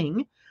negative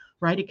thing,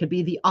 right? It could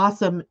be the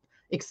awesome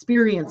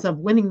experience of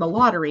winning the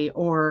lottery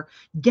or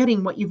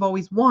getting what you've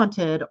always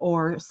wanted,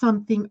 or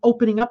something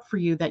opening up for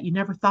you that you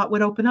never thought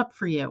would open up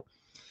for you.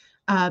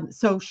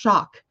 So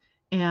shock.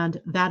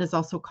 And that is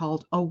also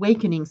called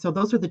awakening. So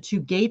those are the two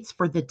gates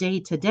for the day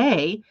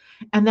today.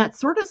 And that's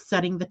sort of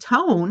setting the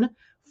tone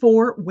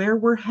for where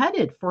we're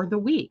headed for the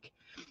week.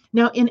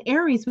 Now, in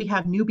Aries, we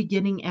have new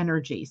beginning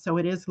energy. So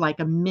it is like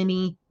a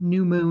mini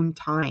new moon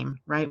time,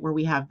 right? Where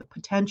we have the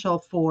potential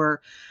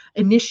for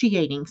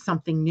initiating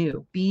something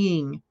new,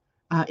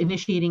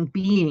 initiating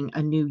being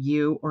a new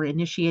you, or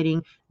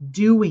initiating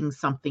doing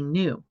something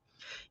new.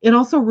 It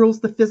also rules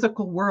the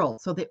physical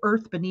world, so the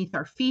earth beneath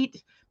our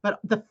feet, but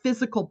the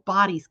physical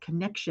body's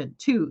connection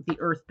to the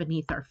earth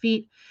beneath our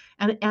feet.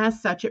 And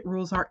as such, it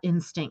rules our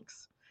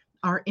instincts,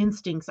 our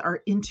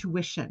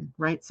intuition,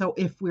 right? So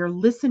if we're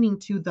listening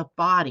to the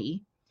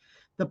body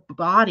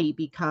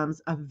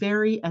becomes a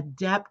very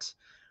adept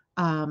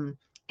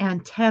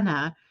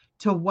antenna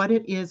to what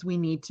it is we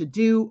need to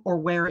do, or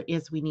where it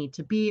is we need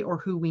to be, or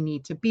who we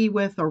need to be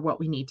with, or what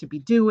we need to be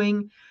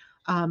doing,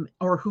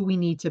 or who we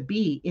need to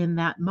be in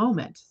that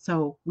moment.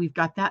 So we've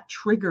got that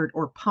triggered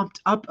or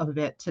pumped up a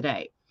bit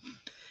today.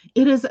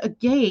 It is a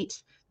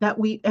gate that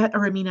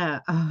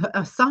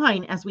a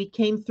sign as we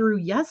came through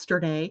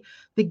yesterday,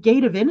 the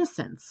gate of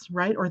innocence,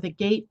 right? Or the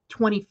gate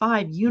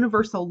 25,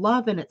 universal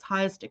love in its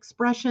highest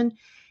expression,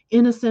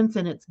 innocence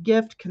in its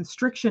gift,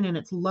 constriction in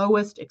its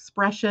lowest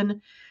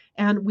expression.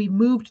 And we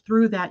moved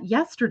through that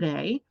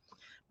yesterday.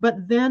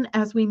 But then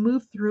as we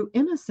move through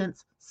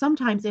innocence,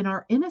 sometimes in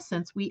our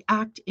innocence, we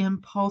act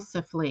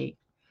impulsively.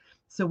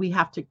 So we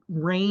have to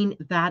rein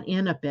that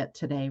in a bit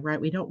today, right?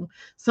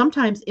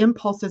 Sometimes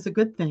impulse is a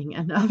good thing,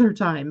 and other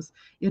times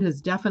it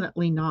is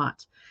definitely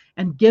not.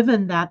 And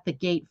given that the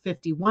gate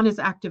 51 is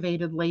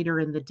activated later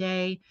in the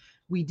day,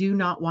 we do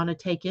not want to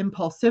take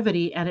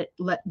impulsivity and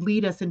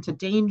lead us into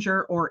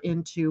danger or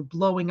into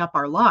blowing up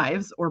our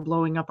lives or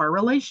blowing up our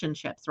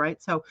relationships,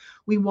 right? So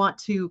we want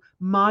to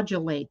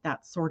modulate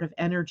that sort of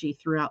energy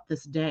throughout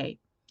this day.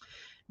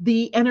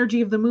 The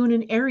energy of the moon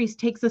in Aries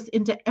takes us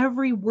into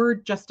every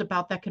word just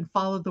about that can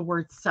follow the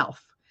word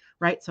self,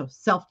 right? So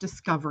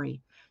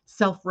self-discovery,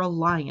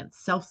 self-reliance,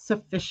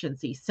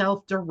 self-sufficiency,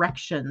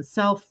 self-direction,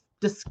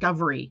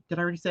 self-discovery. Did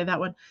I already say that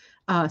one?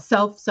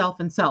 Self,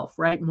 and self,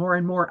 right? More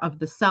and more of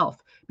the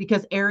self,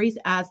 because Aries,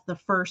 as the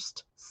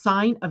first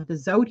sign of the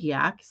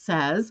zodiac,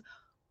 says,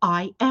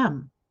 I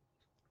am.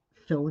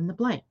 Fill in the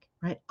blank,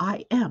 right?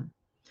 I am.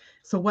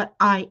 So what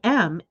I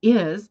am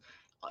is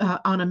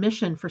on a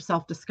mission for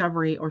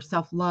self-discovery or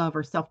self-love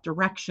or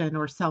self-direction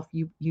or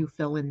you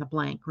fill in the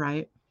blank,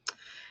 right?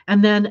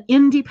 And then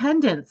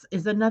independence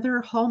is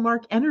another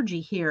hallmark energy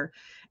here.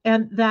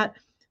 And that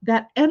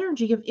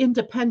energy of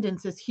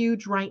independence is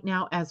huge right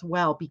now as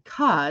well,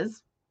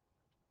 because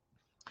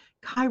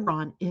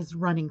Chiron is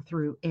running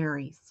through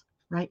Aries,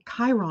 right?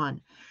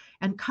 Chiron.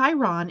 And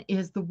Chiron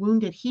is the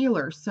wounded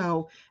healer.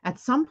 So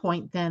at some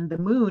point, then the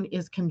moon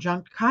is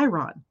conjunct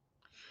Chiron.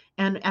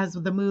 And as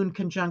the moon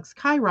conjuncts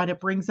Chiron, it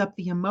brings up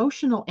the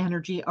emotional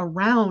energy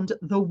around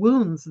the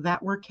wounds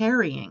that we're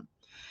carrying,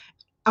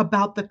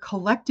 about the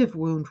collective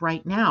wound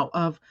right now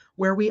of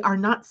where we are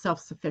not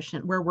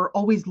self-sufficient, where we're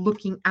always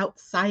looking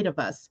outside of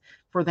us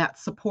for that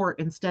support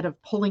instead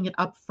of pulling it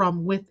up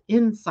from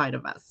inside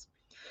of us.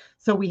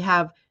 So we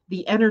have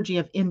the energy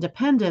of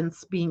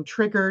independence being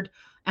triggered,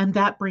 and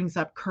that brings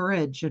up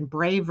courage and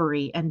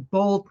bravery and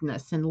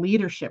boldness and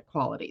leadership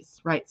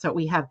qualities, right? So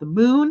we have the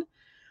moon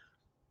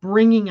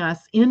bringing us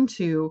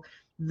into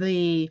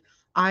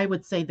I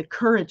would say, the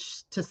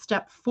courage to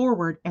step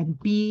forward and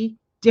be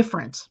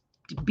different,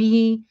 to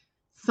be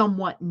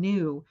somewhat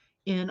new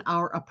in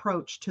our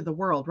approach to the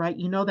world, right?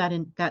 You know, that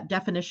in that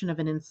definition of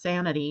an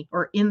insanity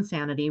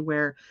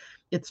where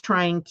it's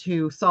trying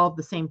to solve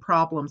the same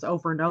problems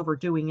over and over,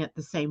 doing it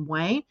the same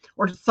way,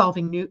 or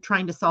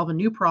trying to solve a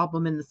new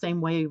problem in the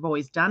same way you've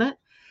always done it.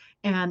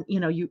 And,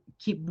 you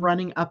keep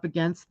running up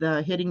against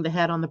hitting the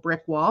head on the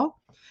brick wall.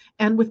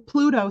 And with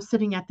Pluto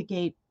sitting at the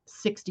gate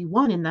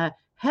 61 in the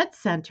head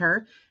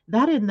center,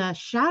 that in the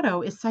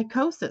shadow is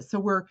psychosis. So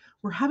we're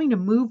having to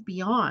move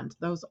beyond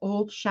those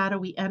old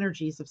shadowy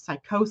energies of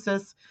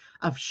psychosis,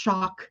 of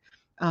shock,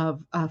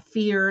 of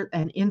fear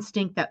and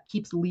instinct that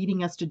keeps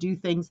leading us to do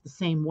things the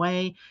same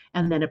way.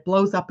 And then it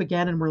blows up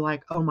again and we're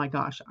like, oh my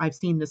gosh, I've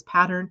seen this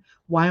pattern.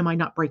 Why am I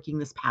not breaking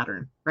this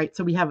pattern? Right?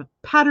 So we have a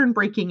pattern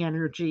breaking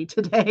energy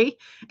today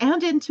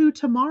and into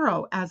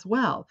tomorrow as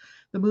well.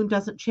 The moon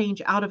doesn't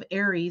change out of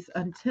Aries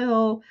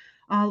until,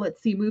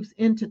 moves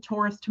into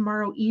Taurus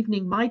tomorrow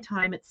evening, my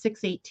time, at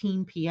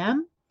 6:18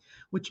 p.m.,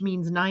 which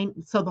means 9.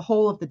 So the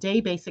whole of the day,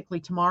 basically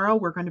tomorrow,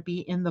 we're going to be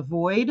in the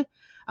void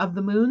of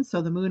the moon.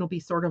 So the moon will be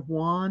sort of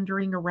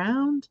wandering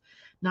around,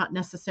 not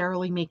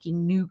necessarily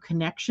making new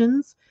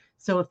connections.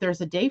 So if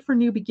there's a day for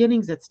new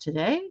beginnings, it's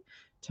today.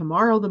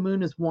 Tomorrow, the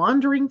moon is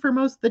wandering for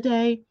most of the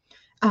day.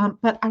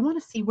 But I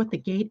want to see what the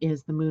gate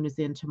is the moon is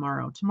in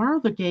tomorrow. Tomorrow,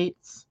 the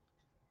gates,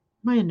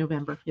 am I in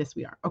November? Yes,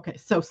 we are. Okay,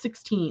 so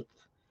 16th,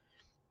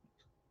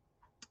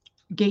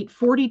 gate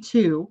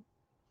 42,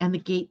 and the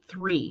gate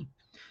 3.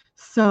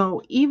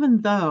 So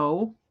even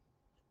though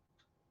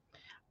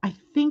I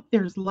think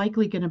there's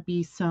likely going to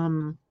be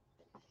some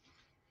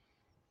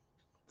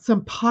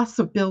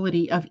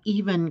possibility of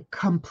even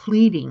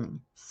completing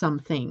some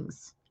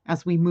things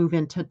as we move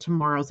into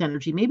tomorrow's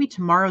energy. Maybe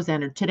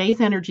today's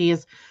energy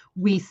is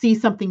we see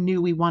something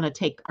new we want to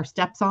take our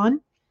steps on,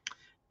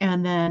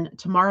 And then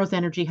tomorrow's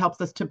energy helps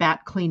us to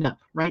clean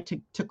up, right?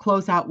 To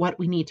close out what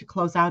we need to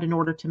close out in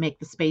order to make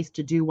the space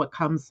to do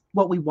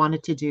what we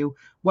wanted to do,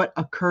 what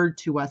occurred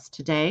to us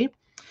today.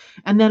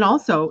 And then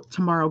also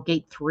tomorrow,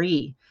 gate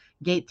 3.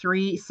 Gate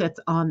 3 sits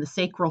on the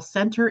sacral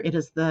center. It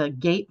is the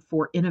gate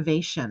for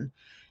innovation.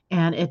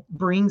 And it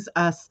brings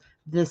us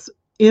this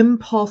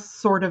impulse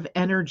sort of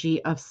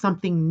energy of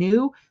something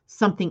new,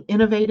 something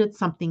innovative,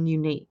 something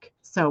unique.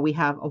 So we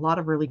have a lot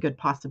of really good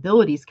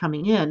possibilities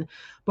coming in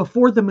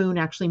before the moon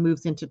actually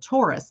moves into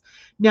Taurus.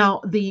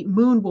 Now, the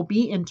moon will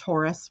be in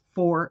Taurus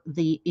for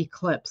the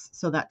eclipse.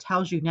 So that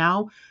tells you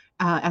now,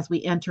 as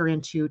we enter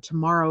into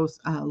tomorrow's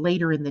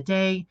later in the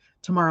day,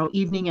 tomorrow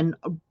evening, and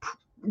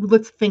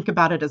let's think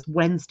about it as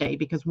Wednesday,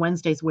 because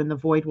Wednesday's when the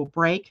void will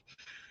break,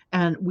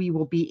 and we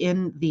will be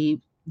in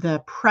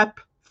the prep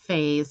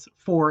phase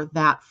for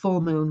that full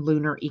moon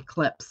lunar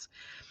eclipse.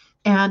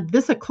 And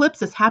this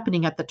eclipse is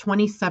happening at the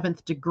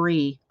 27th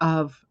degree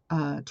of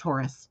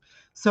Taurus.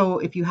 So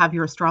if you have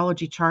your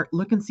astrology chart,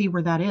 look and see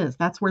where that is.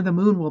 That's where the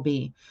moon will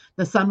be.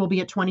 The sun will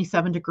be at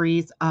 27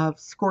 degrees of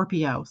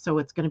Scorpio. So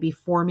it's going to be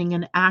forming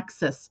an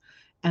axis,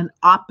 an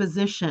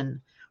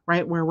opposition,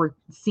 right? Where we're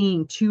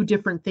seeing two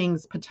different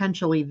things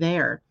potentially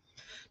there.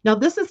 Now,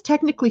 this is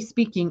technically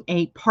speaking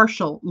a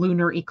partial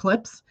lunar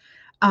eclipse.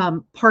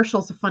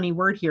 Partial is a funny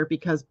word here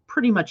because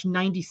pretty much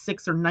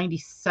 96 or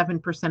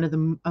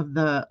 97% of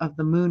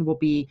the moon will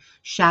be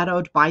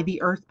shadowed by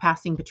the Earth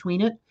passing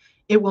between it.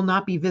 It will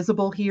not be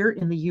visible here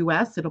in the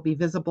U.S. It'll be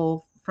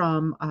visible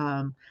from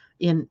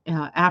in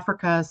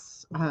Africa,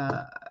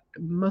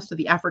 most of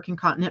the African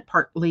continent,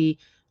 partly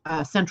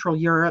Central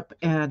Europe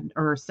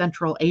or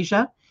Central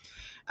Asia.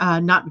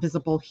 Not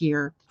visible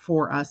here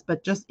for us,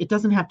 but just it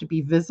doesn't have to be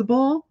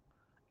visible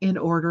in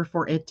order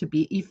for it to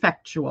be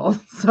effectual.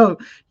 So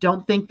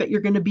don't think that you're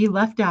going to be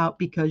left out,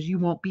 because you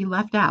won't be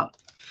left out.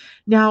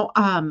 Now,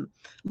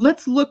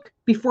 let's look,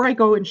 before I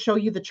go and show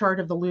you the chart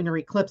of the lunar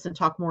eclipse and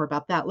talk more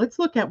about that, let's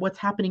look at what's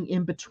happening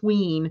in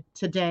between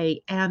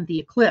today and the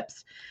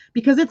eclipse,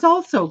 because it's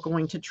also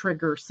going to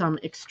trigger some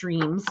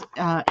extremes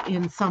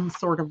in some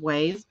sort of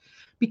ways,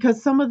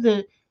 because some of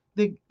the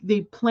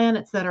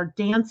planets that are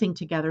dancing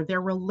together,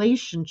 their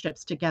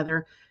relationships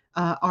together,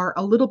 are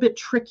a little bit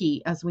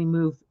tricky as we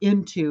move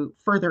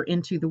further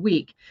into the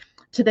week.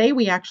 Today,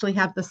 we actually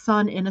have the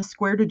sun in a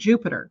square to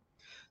Jupiter.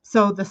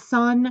 So the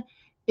sun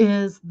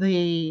is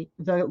the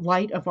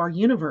light of our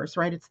universe,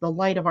 right? It's the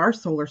light of our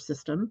solar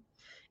system,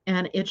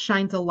 and it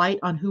shines a light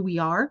on who we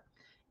are,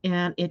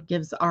 and it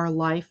gives our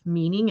life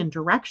meaning and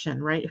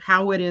direction, right?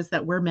 How it is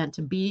that we're meant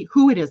to be,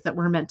 who it is that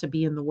we're meant to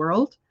be in the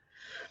world.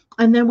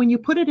 And then when you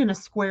put it in a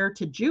square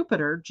to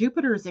Jupiter,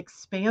 Jupiter is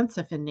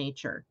expansive in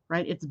nature,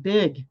 right? It's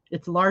big,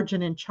 it's large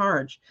and in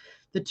charge.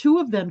 The two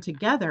of them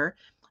together,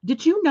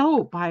 did you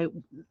know by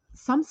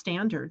some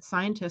standards,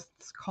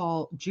 scientists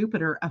call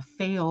Jupiter a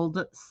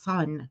failed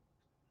sun?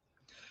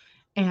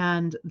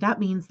 And that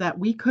means that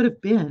we could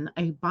have been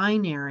a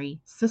binary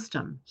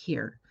system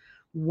here,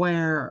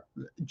 where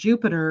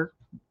Jupiter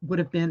would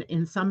have been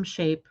in some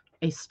shape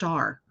a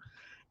star,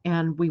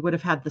 and we would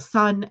have had the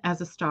sun as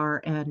a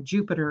star and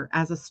Jupiter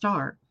as a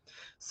star.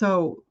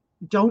 So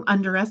don't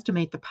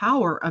underestimate the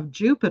power of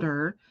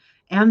Jupiter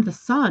and the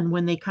sun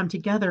when they come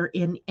together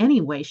in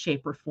any way,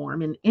 shape, or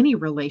form, in any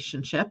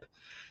relationship,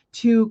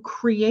 to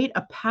create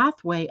a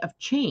pathway of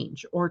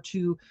change, or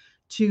to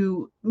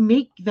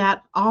make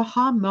that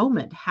aha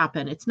moment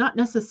happen. It's not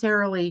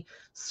necessarily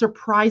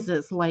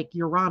surprises like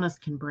Uranus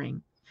can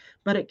bring,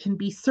 but it can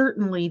be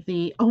certainly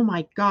the, oh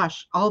my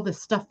gosh, all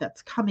this stuff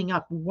that's coming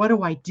up, what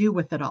do I do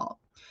with it all?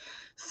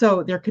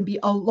 So there can be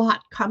a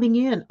lot coming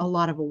in, a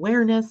lot of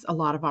awareness, a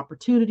lot of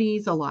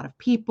opportunities, a lot of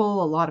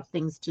people, a lot of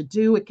things to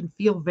do. It can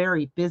feel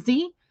very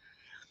busy.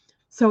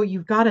 So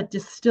you've got to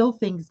distill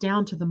things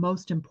down to the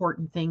most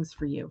important things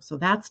for you. So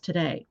that's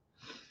today.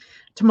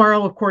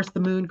 Tomorrow, of course, the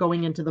moon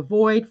going into the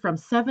void from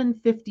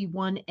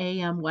 7:51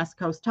 a.m. West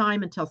Coast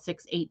time until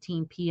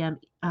 6:18 p.m.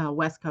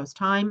 West Coast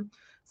time.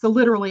 So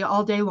literally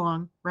all day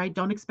long, right?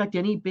 Don't expect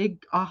any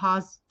big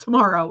ahas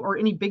tomorrow or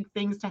any big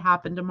things to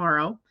happen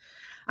tomorrow.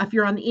 If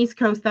you're on the East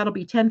Coast, that'll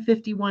be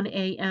 10:51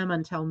 a.m.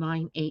 until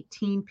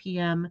 9:18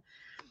 p.m.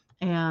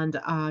 And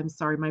I'm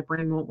sorry, my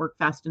brain won't work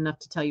fast enough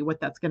to tell you what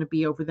that's going to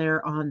be over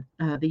there on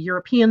the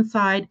European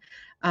side.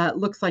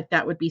 Looks like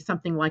that would be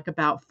something like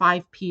about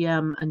 5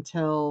 p.m.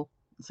 until,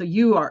 so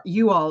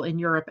you all in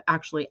Europe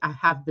actually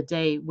have the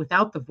day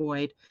without the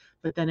void,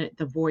 but then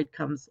the void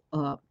comes,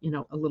 a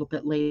little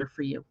bit later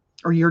for you,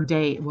 or your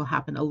day will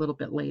happen a little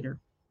bit later.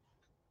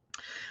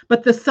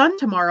 But the sun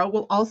tomorrow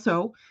will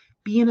also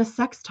be in a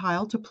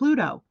sextile to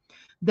Pluto.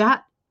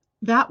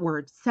 That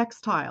word,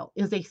 sextile,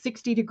 is a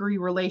 60-degree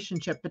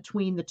relationship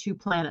between the two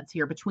planets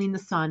here, between the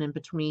sun and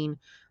between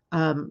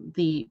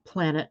the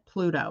planet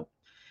Pluto.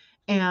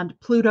 And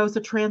Pluto's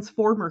a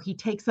transformer. He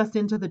takes us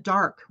into the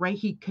dark, right?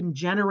 He can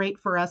generate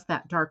for us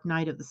that dark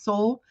night of the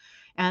soul.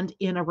 And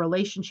in a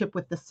relationship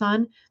with the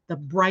sun, the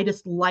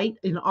brightest light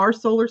in our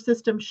solar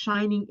system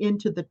shining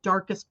into the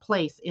darkest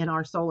place in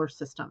our solar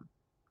system.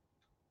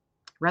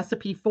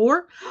 Recipe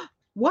for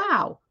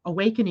wow,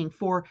 awakening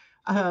for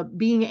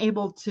being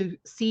able to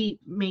see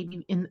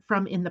maybe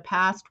in the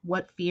past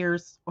what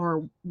fears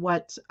or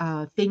what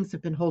things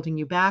have been holding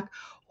you back,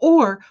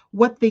 or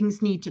what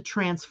things need to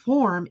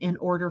transform in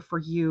order for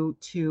you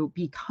to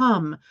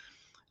become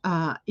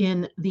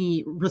in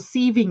the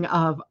receiving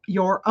of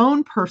your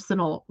own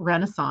personal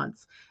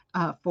renaissance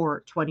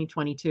for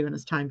 2022 and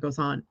as time goes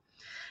on.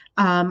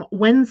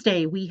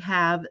 Wednesday, we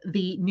have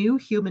the new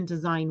Human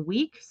Design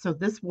Week. So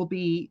this will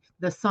be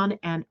the sun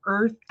and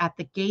earth at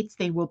the gates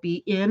they will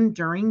be in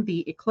during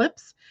the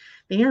eclipse.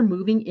 They are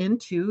moving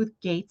into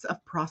gates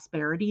of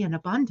prosperity and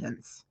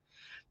abundance.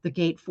 The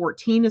gate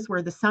 14 is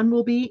where the sun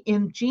will be.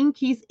 In Gene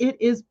Keys, it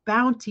is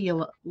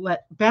bountifulness,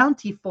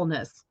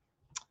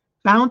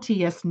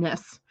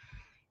 bounteousness.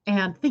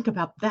 And think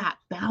about that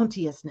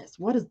bounteousness.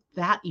 What does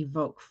that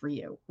evoke for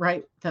you,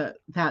 right?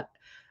 That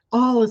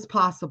all is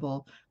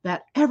possible,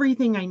 that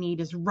everything I need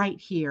is right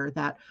here,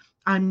 that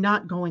I'm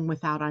not going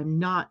without, I'm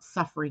not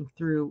suffering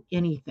through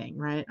anything,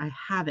 right? I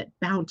have it,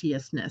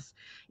 bounteousness.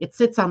 It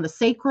sits on the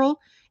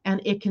sacral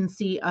and it can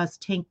see us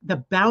take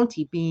the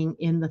bounty being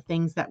in the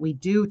things that we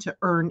do to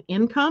earn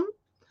income,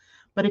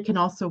 but it can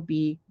also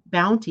be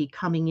bounty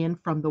coming in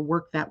from the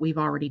work that we've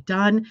already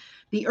done.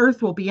 The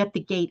earth will be at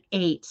the gate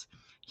 8.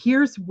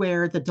 Here's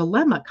where the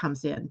dilemma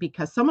comes in,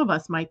 because some of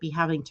us might be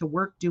having to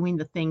work doing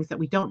the things that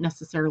we don't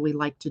necessarily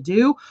like to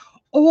do,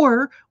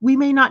 or we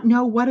may not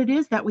know what it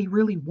is that we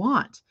really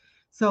want.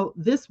 So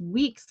this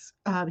week's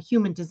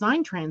human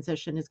design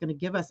transition is going to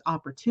give us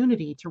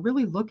opportunity to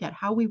really look at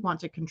how we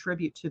want to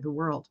contribute to the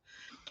world.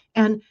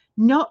 And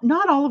not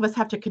all of us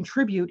have to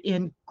contribute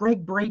in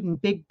Greg Braden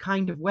big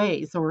kind of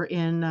ways, or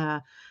in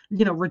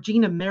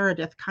Regina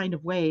Meredith kind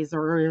of ways,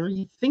 or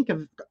you think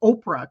of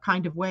Oprah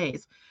kind of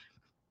ways.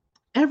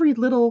 Every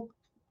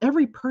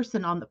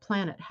person on the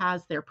planet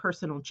has their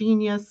personal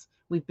genius.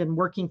 We've been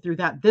working through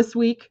that this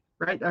week,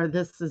 right? Or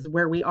this is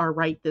where we are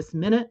right this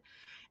minute.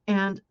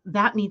 And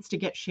that needs to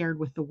get shared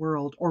with the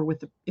world, or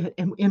with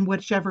in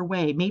whichever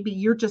way. Maybe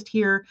you're just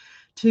here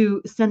to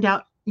send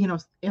out,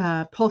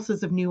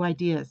 pulses of new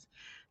ideas.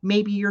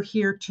 Maybe you're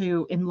here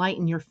to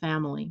enlighten your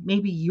family.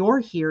 Maybe you're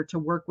here to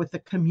work with the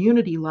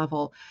community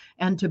level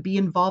and to be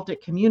involved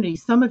at community.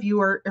 Some of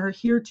you are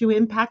here to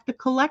impact the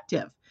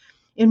collective.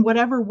 In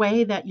whatever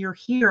way that you're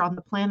here on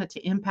the planet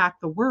to impact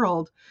the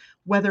world,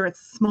 whether it's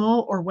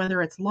small or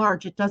whether it's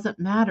large, it doesn't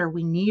matter.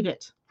 We need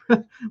it.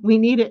 We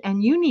need it,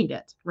 and you need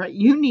it, right?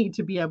 You need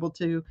to be able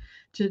to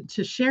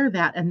share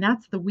that, and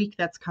that's the week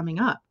that's coming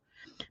up.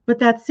 But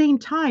that same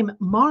time,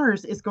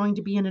 Mars is going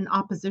to be in an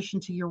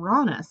opposition to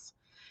Uranus,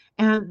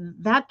 and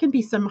that can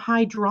be some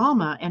high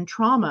drama and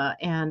trauma,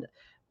 and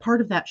part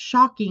of that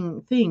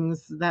shocking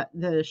things, that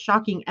the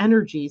shocking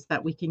energies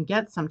that we can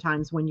get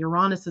sometimes when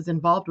Uranus is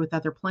involved with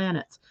other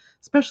planets,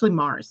 especially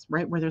Mars,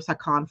 right? Where there's a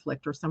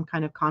conflict or some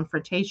kind of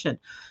confrontation,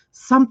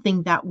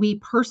 something that we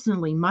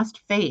personally must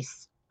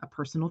face, a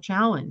personal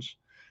challenge,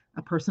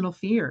 a personal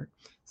fear,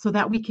 so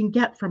that we can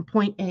get from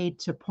point A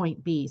to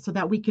point B, so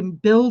that we can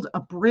build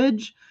a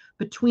bridge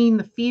between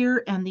the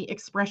fear and the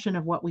expression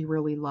of what we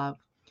really love.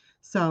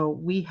 So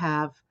we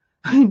have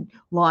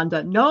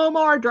Londa, no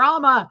more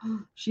drama.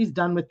 She's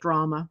done with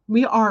drama.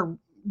 We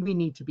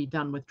need to be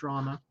done with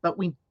drama, but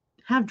we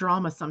have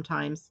drama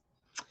sometimes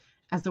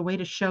as a way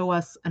to show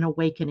us an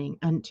awakening,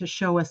 and to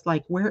show us,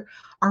 like, where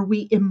are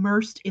we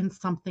immersed in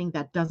something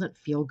that doesn't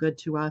feel good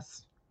to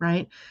us,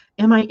 right?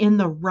 Am I in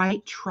the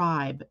right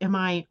tribe? Am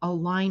I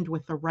aligned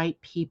with the right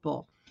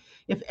people?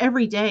 If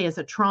every day is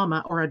a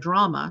trauma or a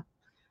drama,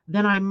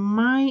 then I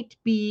might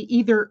be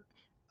either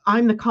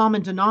I'm the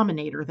common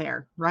denominator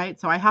there, right?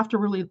 So I have to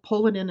really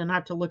pull it in, and I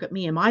have to look at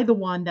me. Am I the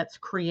one that's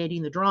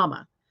creating the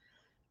drama?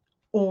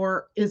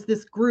 Or is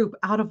this group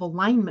out of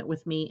alignment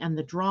with me, and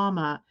the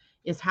drama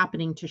is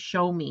happening to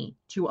show me,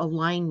 to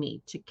align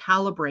me, to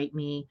calibrate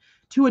me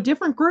to a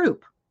different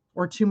group,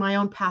 or to my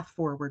own path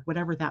forward,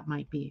 whatever that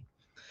might be.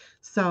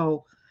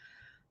 So,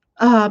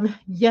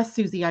 yes,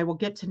 Susie, I will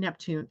get to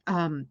Neptune.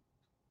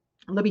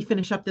 Let me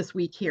finish up this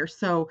week here.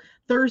 So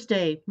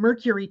Thursday,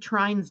 Mercury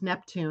trines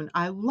Neptune.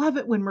 I love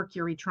it when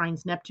Mercury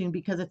trines Neptune,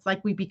 because it's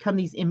like we become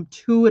these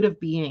intuitive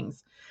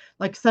beings.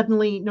 Like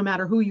suddenly, no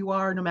matter who you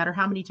are, no matter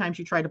how many times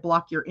you try to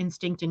block your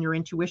instinct and your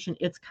intuition,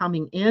 it's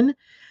coming in.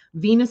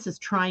 Venus is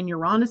trine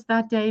Uranus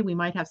that day. We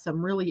might have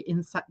some really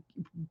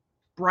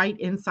bright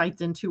insights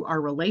into our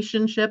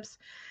relationships.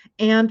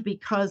 And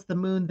because the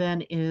moon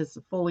then is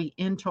fully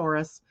in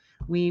Taurus,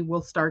 we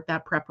will start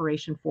that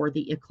preparation for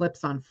the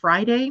eclipse on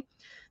Friday.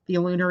 The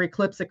lunar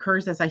eclipse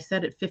occurs, as I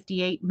said, at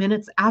 58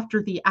 minutes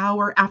after the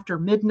hour, after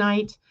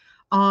midnight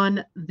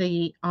on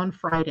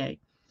Friday.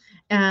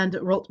 And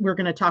we're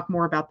going to talk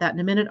more about that in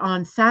a minute.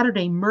 On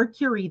Saturday,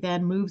 Mercury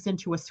then moves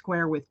into a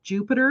square with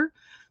Jupiter.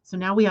 So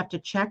now we have to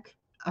check,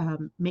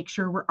 make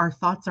sure our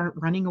thoughts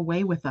aren't running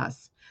away with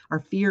us.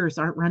 Our fears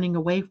aren't running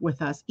away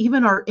with us.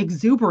 Even our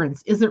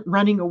exuberance isn't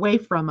running away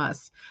from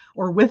us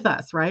or with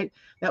us, right?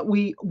 That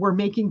we're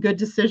making good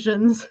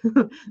decisions,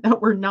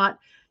 that we're not,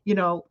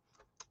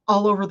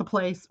 all over the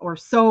place or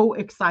so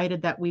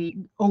excited that we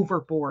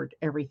overboard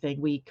everything.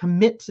 We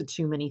commit to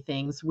too many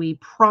things. We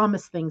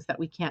promise things that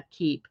we can't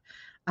keep,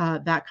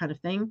 that kind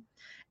of thing.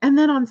 And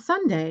then on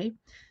Sunday,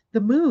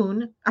 the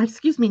moon,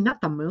 excuse me,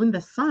 not the moon,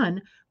 the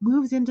sun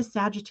moves into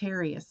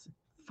Sagittarius,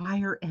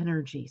 fire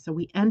energy. So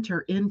we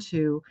enter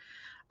into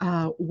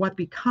what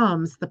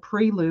becomes the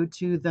prelude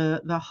to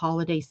the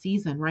holiday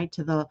season, right?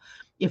 To the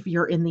if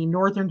you're in the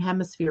northern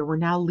hemisphere, we're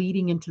now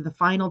leading into the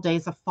final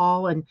days of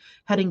fall and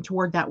heading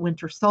toward that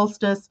winter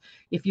solstice.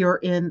 If you're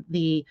in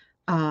the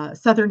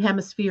southern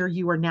hemisphere,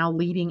 you are now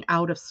leading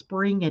out of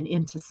spring and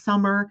into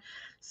summer.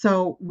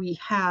 So we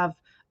have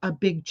a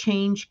big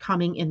change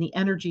coming in the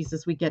energies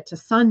as we get to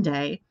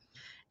Sunday.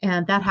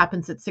 And that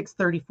happens at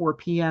 6:34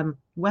 p.m.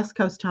 West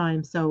Coast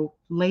time, so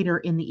later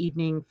in the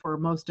evening for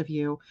most of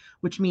you,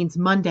 which means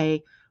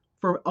Monday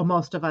for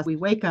most of us. We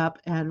wake up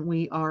and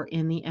we are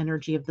in the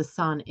energy of the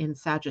sun in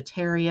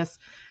Sagittarius.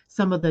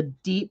 Some of the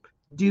deep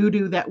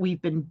doo-doo that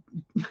we've been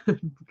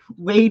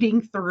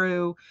wading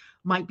through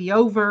might be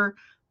over.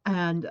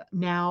 And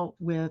now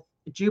with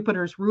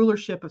Jupiter's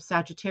rulership of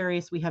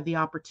Sagittarius, we have the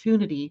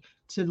opportunity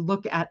to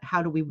look at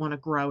how do we want to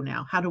grow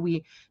now? How do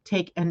we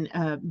take and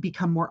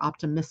become more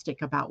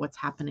optimistic about what's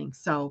happening?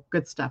 So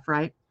good stuff,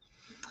 right?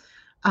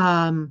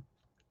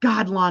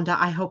 God, Londa,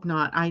 I hope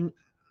not.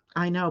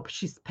 I know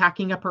she's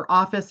packing up her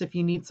office. If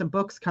you need some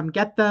books, come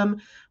get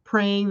them.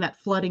 Praying that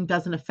flooding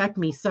doesn't affect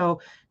me. So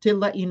to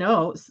let you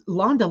know,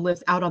 Londa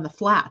lives out on the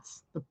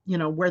flats,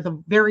 where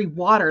the very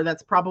water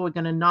that's probably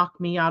going to knock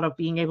me out of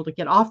being able to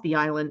get off the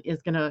island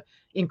is going to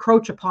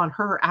encroach upon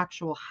her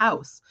actual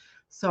house.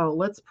 So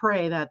let's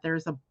pray that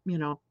there's a,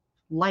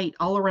 light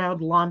all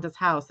around Londa's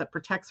house that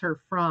protects her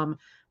from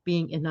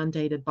being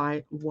inundated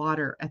by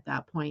water at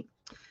that point.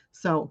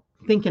 So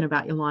thinking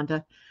about you,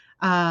 Londa.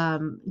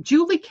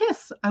 Julie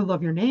Kiss, I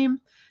love your name.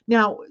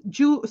 Now,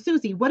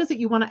 Susie, what is it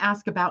you want to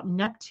ask about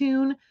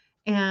Neptune?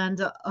 And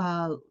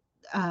type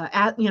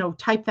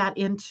that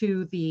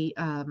into the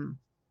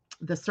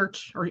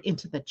search or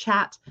into the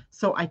chat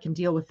so I can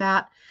deal with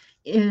that.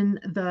 In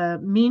the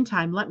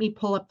meantime, let me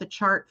pull up the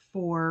chart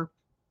for.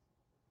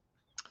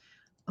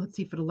 Let's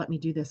see if it'll let me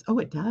do this. Oh,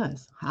 it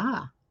does.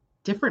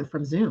 Different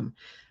from Zoom.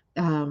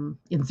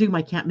 In Zoom,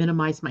 I can't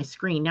minimize my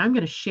screen. Now I'm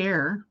going to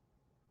share.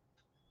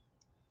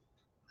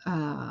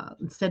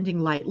 Sending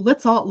light.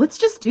 Let's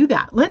just do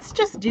that. Let's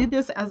just do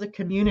this as a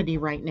community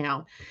right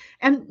now.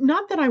 And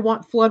not that I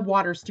want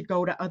floodwaters to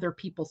go to other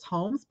people's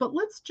homes, but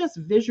let's just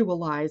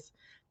visualize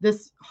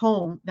this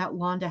home that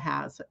Londa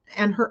has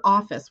and her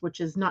office,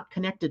 which is not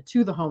connected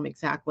to the home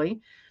exactly.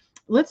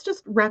 Let's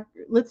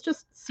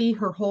just see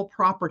her whole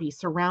property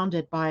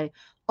surrounded by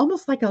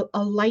almost like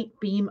a light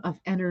beam of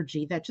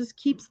energy that just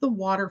keeps the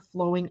water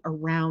flowing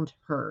around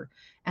her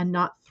and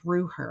not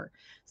through her.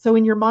 So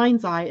in your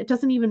mind's eye, it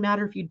doesn't even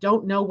matter if you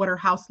don't know what her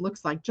house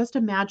looks like. Just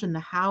imagine the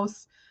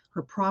house,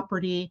 her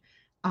property,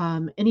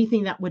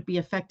 anything that would be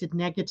affected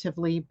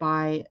negatively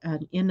by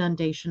an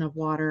inundation of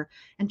water,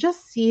 and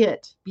just see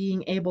it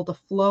being able to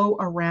flow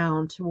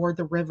around toward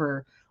the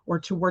river or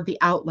toward the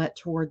outlet,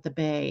 toward the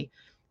bay,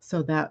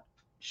 so that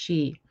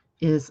she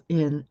is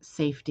in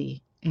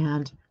safety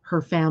and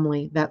her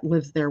family that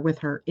lives there with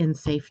her in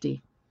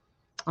safety.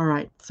 All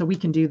right, so we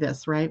can do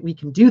this, right? We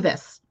can do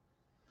this.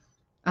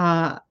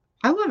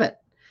 I love it.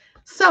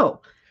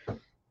 So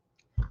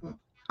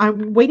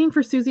I'm waiting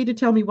for Susie to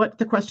tell me what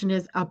the question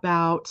is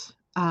about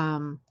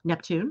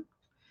Neptune,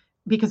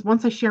 because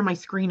once I share my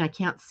screen, I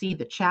can't see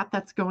the chat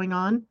that's going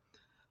on.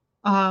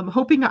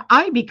 Hoping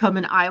I become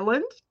an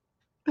island.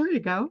 There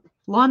you go.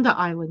 Londa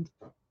Island.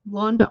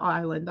 Londa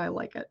Island. I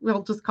like it.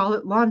 We'll just call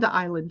it Londa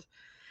Island.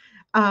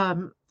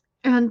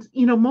 And,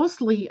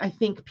 mostly I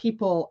think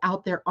people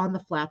out there on the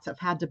flats have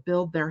had to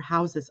build their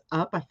houses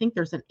up. I think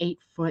there's an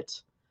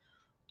 8-foot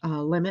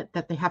limit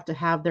that they have to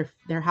have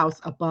their house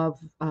above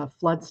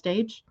flood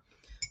stage.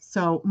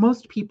 So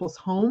most people's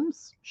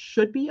homes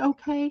should be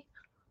okay.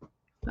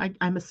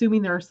 I'm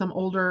assuming there are some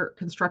older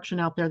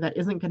construction out there that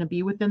isn't going to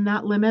be within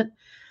that limit.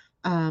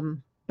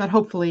 But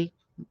hopefully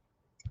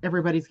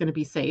everybody's going to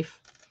be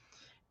safe.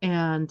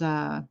 And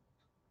all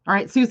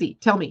right, Susie,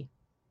 tell me,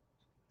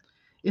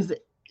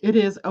 it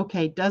is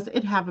okay. Does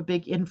it have a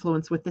big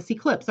influence with this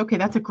eclipse? Okay,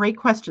 that's a great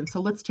question.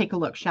 So let's take a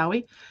look, shall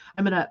we?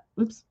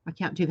 Oops, I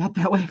can't do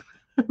that way.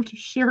 I'm going to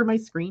share my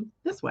screen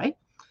this way.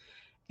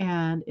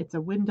 And it's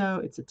a window,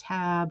 it's a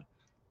tab.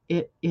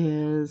 It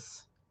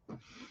is,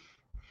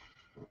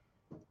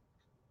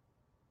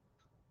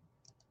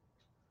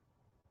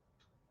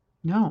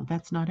 no,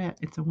 that's not it.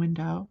 It's a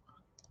window.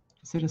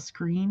 Is it a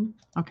screen?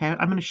 Okay,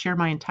 I'm going to share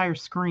my entire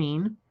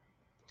screen.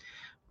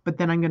 But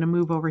then I'm going to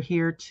move over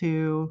here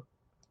to,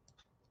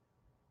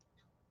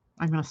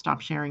 I'm going to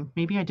stop sharing.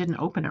 Maybe I didn't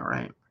open it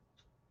right.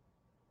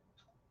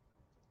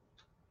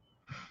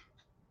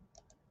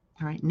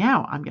 All right,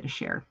 now I'm going to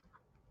share.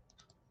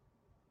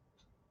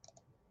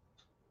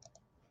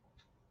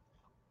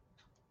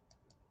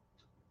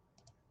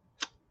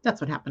 That's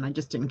what happened. I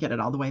just didn't get it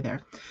all the way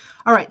there.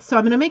 All right, so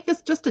I'm going to make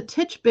this just a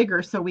titch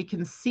bigger so we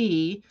can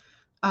see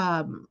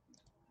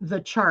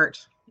the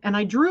chart And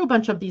I drew a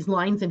bunch of these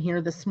lines in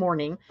here this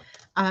morning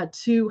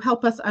to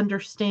help us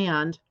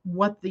understand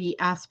what the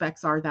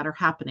aspects are that are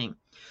happening.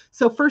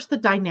 So first, the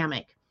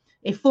dynamic.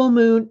 A full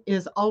moon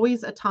is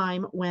always a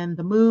time when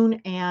the moon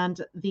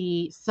and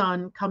the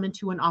sun come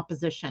into an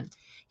opposition.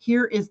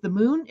 Here is the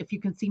moon, if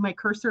you can see my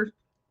cursor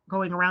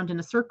going around in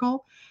a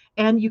circle,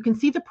 and you can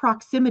see the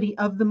proximity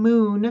of the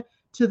moon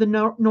to the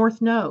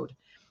north node.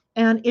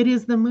 And it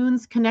is the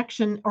moon's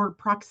connection or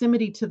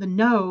proximity to the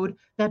node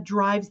that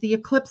drives the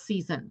eclipse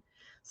season.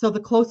 So the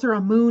closer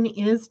a moon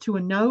is to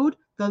a node,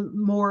 the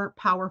more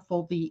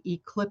powerful the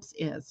eclipse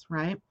is,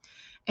 right?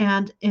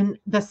 And in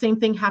the same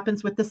thing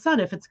happens with the sun.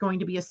 If it's going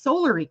to be a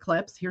solar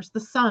eclipse, here's the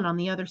sun on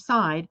the other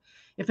side.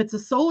 If it's a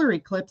solar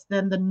eclipse,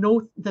 then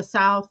the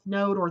south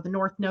node or the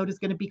north node is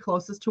going to be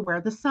closest to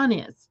where the sun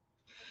is.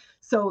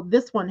 So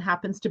this one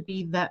happens to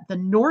be that the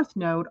north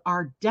node,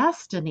 our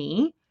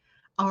destiny,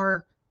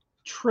 our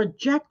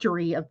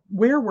trajectory of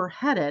where we're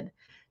headed,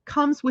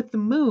 comes with the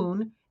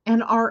moon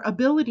and our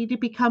ability to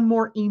become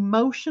more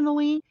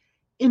emotionally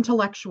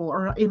intellectual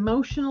or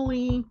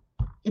emotionally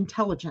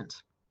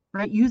intelligent,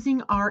 right?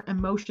 Using our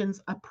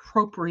emotions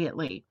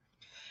appropriately.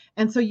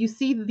 And so you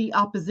see the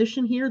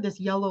opposition here, this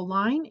yellow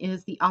line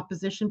is the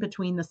opposition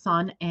between the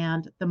sun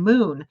and the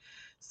moon.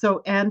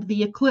 So, and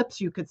the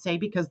eclipse, you could say,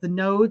 because the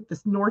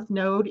north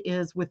node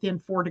is within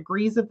 4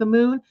 degrees of the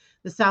moon,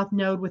 the south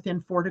node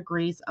within 4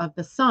 degrees of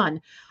the sun.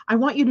 I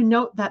want you to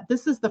note that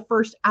this is the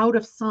first out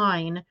of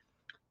sign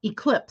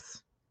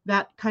eclipse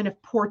that kind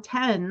of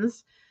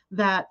portends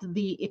that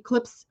the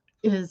eclipse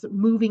is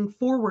moving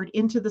forward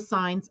into the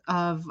signs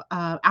of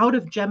out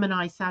of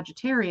Gemini,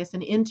 Sagittarius,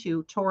 and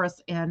into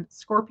Taurus and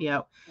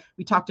Scorpio.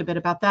 We talked a bit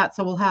about that.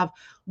 So we'll have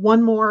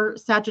one more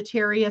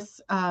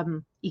Sagittarius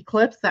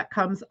eclipse that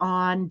comes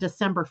on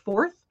December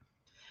 4th.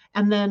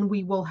 And then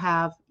we will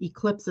have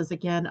eclipses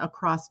again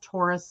across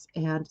Taurus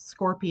and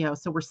Scorpio.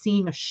 So we're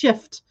seeing a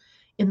shift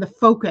in the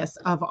focus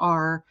of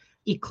our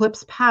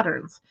eclipse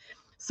patterns.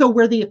 So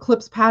where the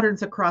eclipse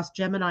patterns across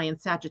Gemini and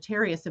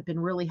Sagittarius have been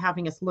really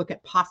having us look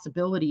at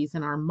possibilities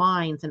in our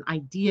minds and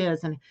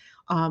ideas and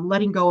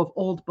letting go of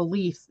old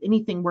beliefs,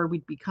 anything where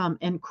we'd become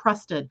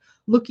encrusted,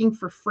 looking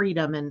for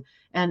freedom.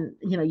 And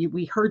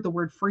we heard the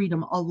word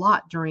freedom a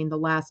lot during the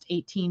last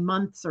 18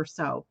 months or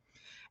so.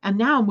 And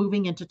now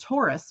moving into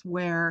Taurus,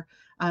 where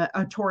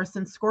a Taurus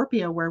and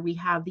Scorpio, where we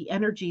have the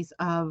energies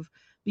of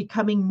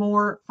becoming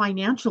more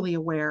financially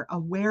aware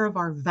of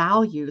our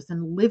values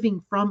and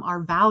living from our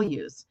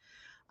values.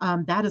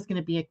 That is going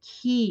to be a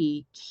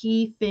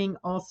key thing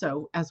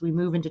also as we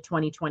move into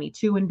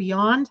 2022 and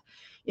beyond,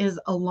 is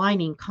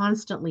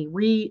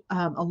constantly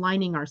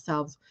aligning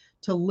ourselves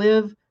to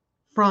live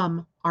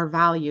from our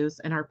values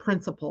and our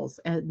principles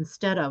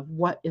instead of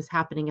what is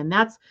happening. And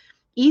that's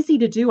easy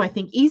to do, I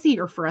think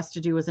easier for us to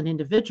do as an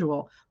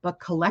individual, but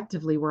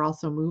collectively we're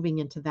also moving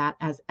into that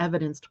as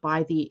evidenced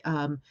by the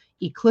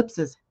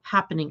eclipses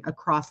happening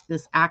across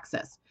this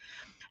axis.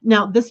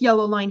 Now, this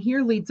yellow line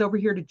here leads over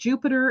here to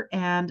Jupiter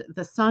and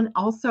the sun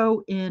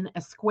also in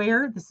a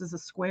square. This is a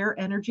square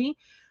energy.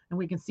 And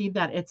we can see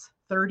that it's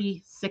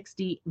 30,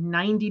 60,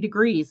 90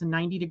 degrees and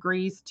 90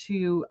 degrees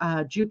to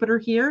Jupiter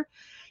here.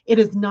 It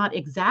is not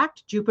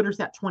exact. Jupiter's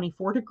at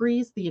 24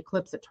 degrees, the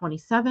eclipse at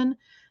 27.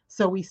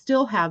 So we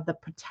still have the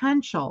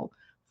potential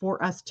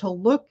for us to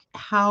look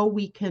how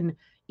we can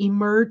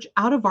emerge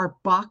out of our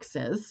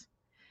boxes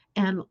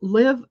and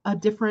live a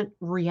different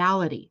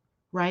reality.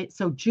 Right?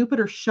 So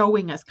Jupiter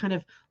showing us, kind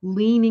of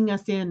leaning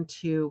us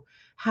into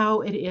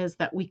how it is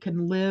that we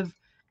can live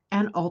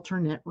an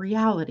alternate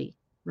reality,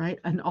 right?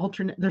 An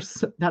alternate,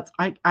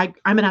 I'm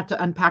going to have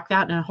to unpack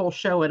that in a whole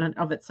show in and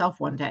of itself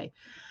one day,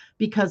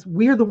 because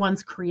we're the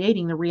ones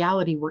creating the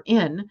reality we're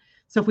in.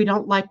 So if we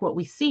don't like what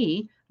we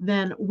see,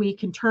 then we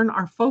can turn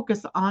our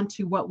focus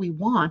onto what we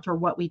want or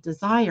what we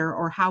desire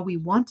or how we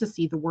want to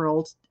see the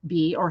world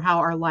be or how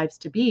our lives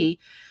to be.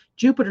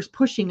 Jupiter's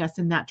pushing us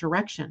in that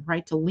direction,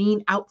 right? To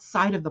lean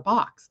outside of the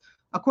box.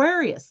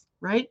 Aquarius,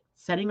 right?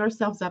 Setting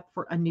ourselves up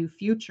for a new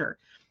future,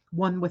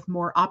 one with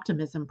more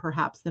optimism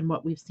perhaps than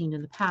what we've seen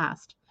in the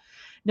past.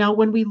 Now,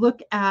 when we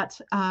look at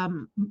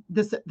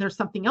this, there's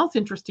something else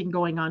interesting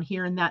going on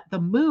here, in that the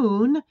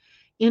moon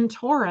in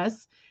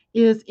Taurus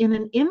is in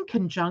an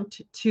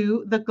inconjunct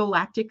to the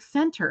galactic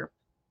center.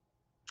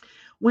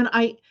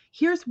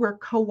 Here's where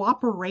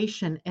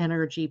cooperation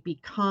energy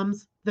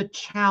becomes the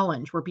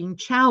challenge. We're being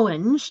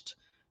challenged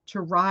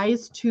to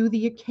rise to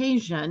the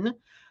occasion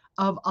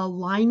of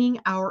aligning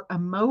our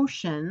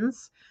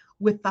emotions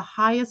with the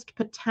highest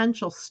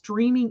potential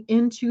streaming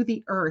into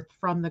the Earth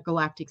from the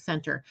galactic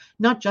center.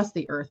 Not just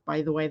the Earth,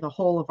 by the way, the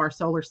whole of our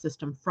solar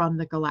system from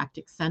the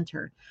galactic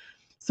center.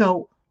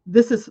 So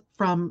this is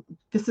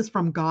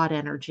from God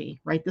energy,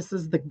 right? This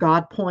is the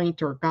God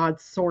point or God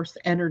source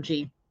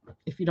energy.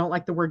 If you don't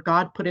like the word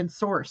God, put in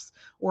source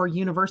or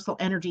universal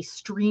energy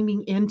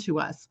streaming into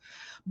us.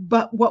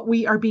 But what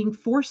we are being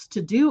forced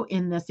to do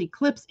in this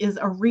eclipse is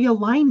a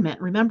realignment.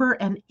 Remember,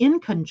 an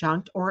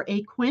inconjunct or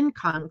a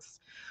quincunx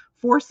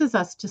forces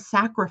us to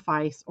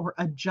sacrifice or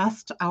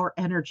adjust our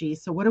energy.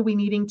 So what are we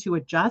needing to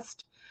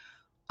adjust?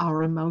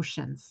 our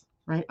emotions,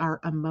 right? Our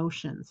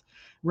emotions,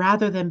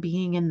 rather than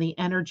being in the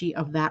energy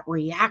of that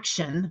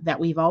reaction that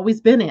we've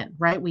always been in,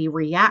 right? We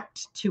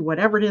react to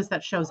whatever it is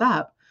that shows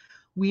up.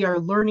 We are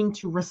learning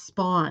to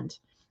respond.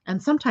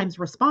 And sometimes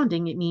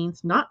responding, it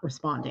means not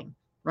responding,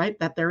 right?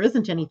 That there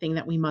isn't anything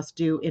that we must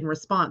do in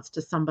response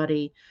to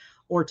somebody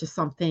or to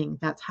something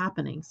that's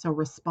happening. So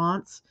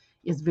response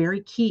is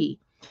very key.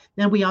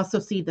 Then we also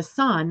see the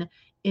sun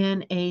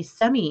in a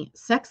semi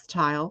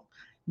sextile.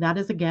 That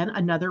is, again,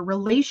 another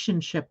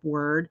relationship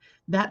word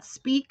that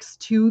speaks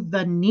to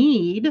the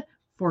need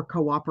for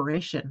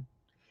cooperation.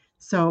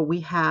 So we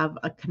have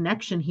a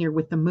connection here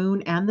with the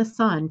moon and the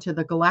sun to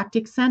the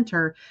galactic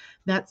center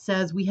that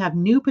says we have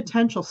new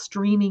potential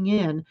streaming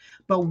in,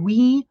 but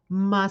we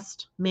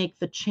must make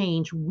the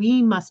change.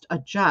 We must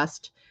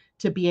adjust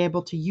to be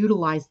able to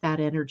utilize that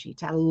energy,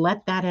 to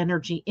let that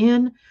energy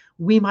in.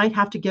 We might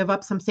have to give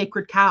up some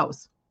sacred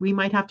cows. We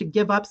might have to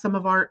give up some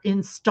of our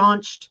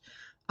instaunched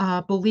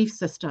belief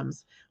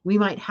systems. We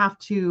might have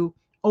to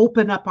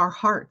open up our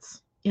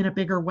hearts in a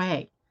bigger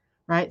way,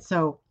 right?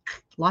 So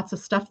lots of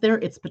stuff there.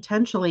 It's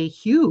potentially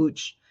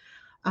huge,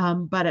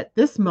 but at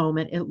this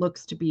moment, it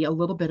looks to be a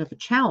little bit of a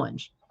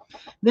challenge.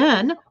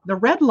 Then the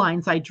red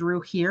lines I drew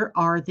here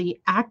are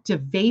the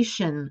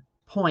activation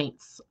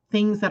points,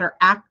 things that are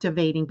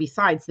activating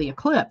besides the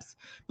eclipse,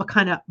 but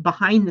kind of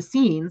behind the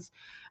scenes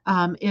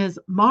is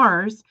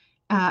Mars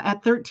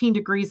at 13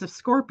 degrees of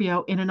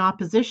Scorpio in an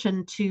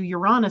opposition to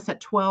Uranus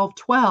at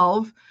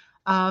 12/12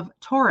 of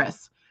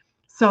Taurus.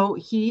 So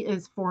he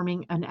is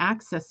forming an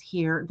axis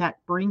here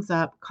that brings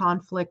up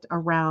conflict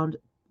around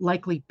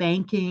likely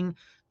banking,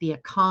 the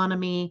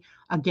economy,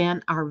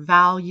 again, our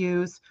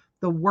values,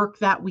 the work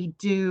that we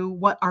do,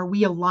 what are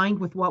we aligned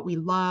with what we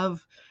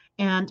love?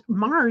 And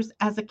Mars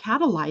as a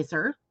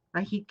catalyzer,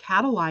 right? He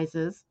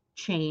catalyzes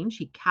change,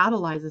 he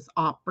catalyzes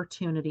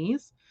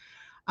opportunities,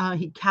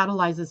 he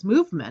catalyzes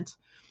movement,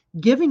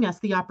 giving us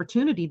the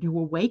opportunity to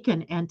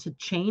awaken and to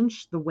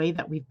change the way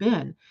that we've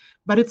been.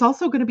 But it's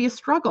also going to be a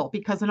struggle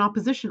because an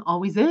opposition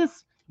always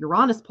is.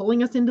 Uranus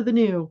pulling us into the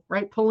new,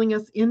 right? Pulling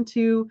us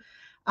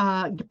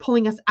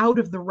out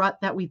of the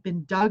rut that we've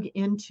been dug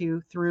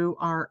into through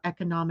our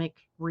economic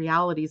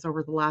realities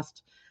over the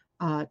last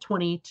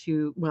 20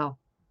 to, well,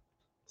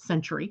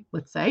 century,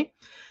 let's say.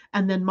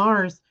 And then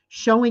Mars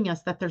showing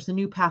us that there's a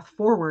new path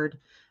forward.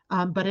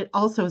 But it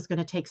also is going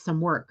to take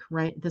some work,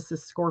 right? This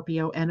is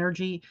Scorpio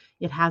energy.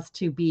 It has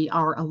to be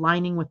our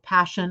aligning with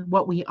passion,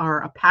 what we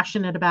are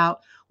passionate about,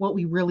 what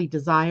we really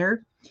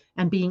desire,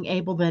 and being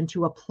able then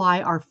to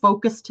apply our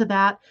focus to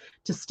that,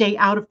 to stay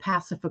out of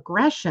passive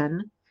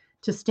aggression,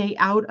 to stay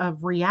out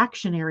of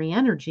reactionary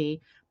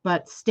energy,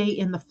 but stay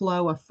in the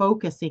flow of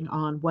focusing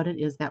on what it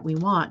is that we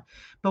want.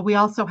 But we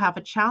also have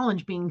a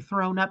challenge being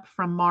thrown up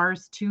from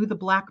Mars to the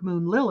black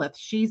moon Lilith.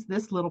 She's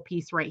this little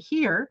piece right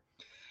here.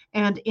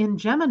 And in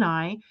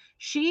Gemini,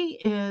 she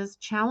is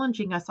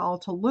challenging us all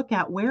to look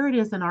at where it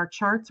is in our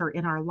charts or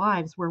in our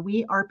lives where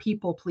we are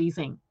people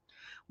pleasing,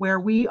 where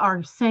we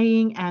are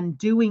saying and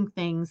doing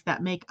things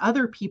that make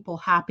other people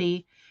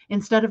happy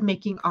instead of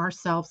making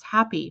ourselves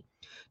happy.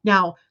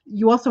 Now,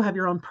 you also have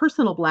your own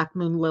personal black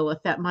moon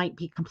Lilith that might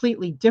be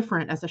completely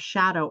different as a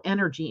shadow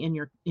energy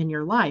in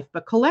your life,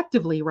 but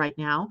collectively right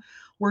now,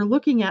 we're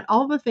looking at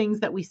all the things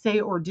that we say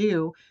or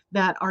do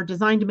that are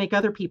designed to make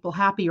other people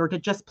happy or to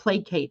just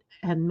placate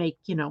and make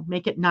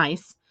it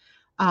nice.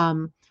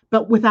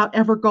 But without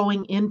ever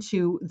going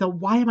into the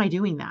why am I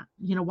doing that?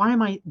 Why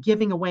am I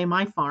giving away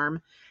my farm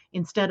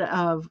instead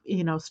of,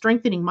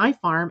 strengthening my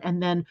farm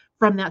and then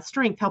from that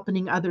strength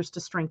helping others to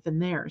strengthen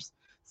theirs.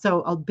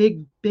 So a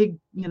big,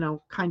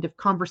 kind of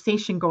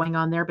conversation going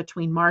on there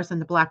between Mars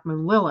and the black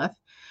moon Lilith.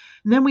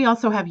 And then we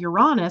also have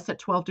Uranus at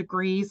 12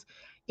 degrees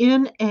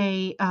in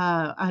in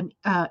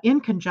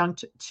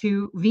conjunct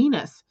to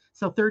Venus.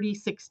 So 30,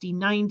 60,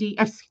 90,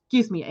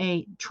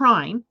 a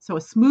trine, so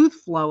a smooth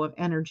flow of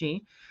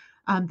energy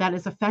that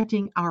is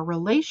affecting our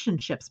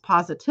relationships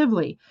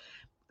positively.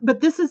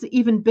 But this is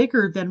even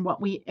bigger than what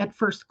we at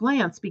first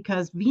glance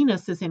because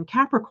Venus is in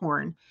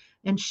Capricorn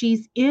and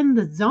she's in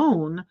the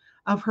zone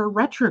of her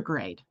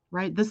retrograde,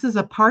 right? This is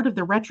a part of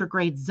the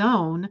retrograde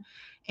zone,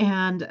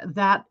 and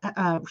that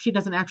she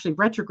doesn't actually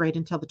retrograde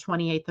until the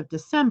 28th of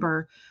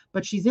December,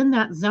 but she's in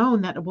that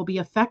zone that will be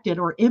affected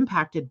or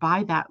impacted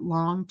by that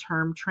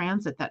long-term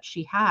transit that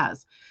she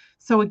has.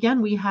 So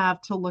again, we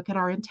have to look at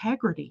our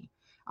integrity,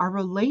 our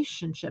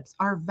relationships,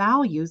 our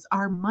values,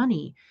 our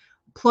money,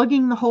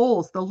 plugging the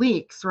holes, the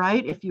leaks,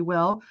 right, if you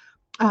will.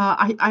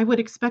 I would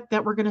expect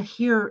that we're going to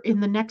hear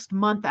in the next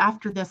month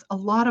after this a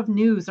lot of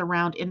news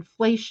around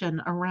inflation,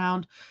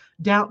 around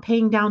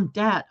paying down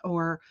debt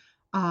or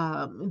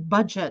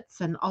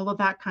budgets and all of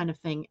that kind of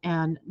thing.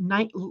 And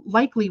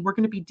likely we're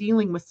going to be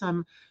dealing with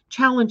some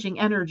challenging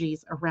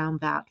energies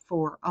around that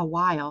for a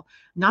while.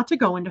 Not to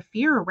go into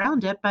fear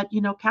around it, but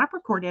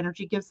Capricorn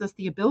energy gives us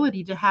the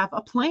ability to have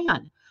a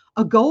plan,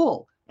 a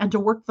goal, and to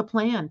work the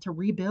plan to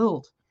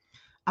rebuild.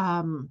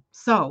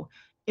 So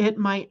It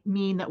might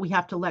mean that we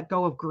have to let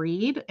go of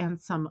greed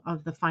and some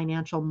of the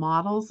financial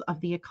models of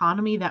the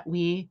economy that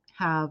we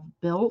have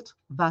built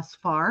thus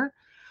far.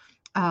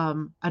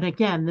 And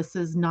again, this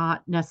is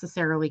not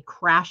necessarily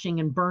crashing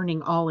and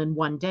burning all in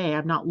one day.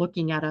 I'm not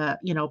looking at a,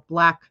 not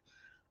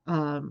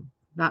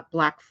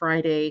Black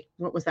Friday.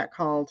 What was that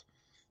called?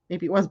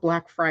 Maybe it was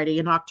Black Friday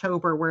in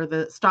October where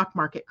the stock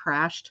market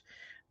crashed.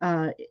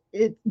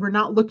 We're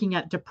not looking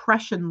at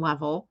depression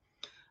level,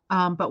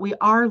 but we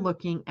are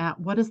looking at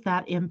what is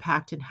that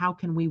impact and how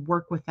can we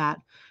work with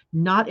that,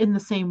 not in the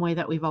same way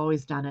that we've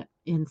always done it,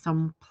 in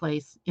some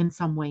place, in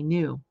some way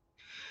new.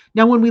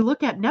 Now, when we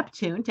look at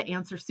Neptune, to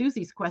answer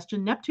Susie's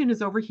question, Neptune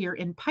is over here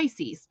in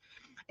Pisces,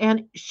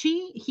 and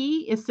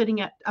he is sitting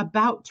at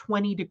about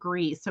 20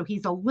 degrees, so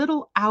he's a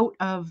little out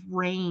of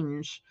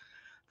range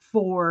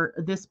for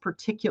this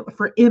particular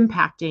for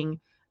impacting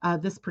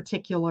this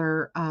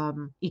particular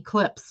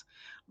eclipse.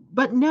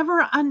 But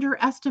never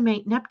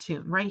underestimate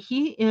Neptune, right?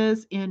 He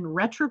is in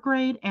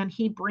retrograde and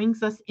he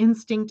brings us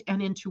instinct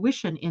and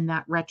intuition in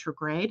that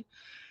retrograde.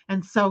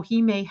 And so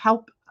he may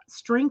help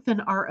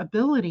strengthen our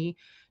ability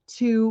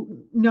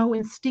to know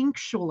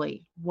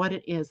instinctually what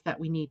it is that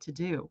we need to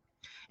do.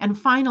 And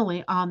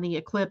finally, on the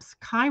eclipse,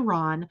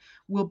 Chiron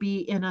will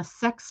be in a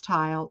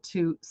sextile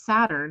to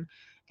Saturn.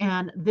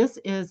 And this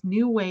is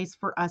new ways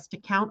for us to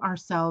count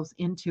ourselves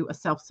into a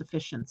self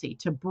sufficiency,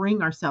 to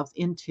bring ourselves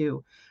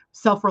into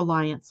self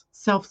reliance,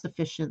 self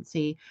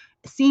sufficiency,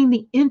 seeing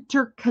the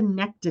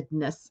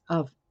interconnectedness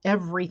of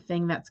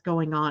everything that's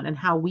going on and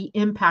how we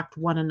impact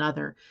one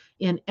another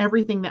in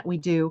everything that we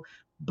do,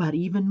 but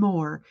even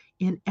more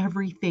in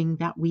everything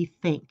that we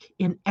think,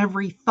 in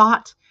every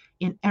thought,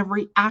 in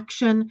every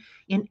action,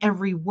 in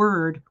every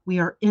word, we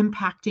are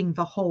impacting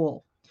the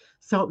whole.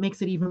 So it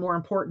makes it even more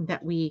important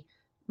that we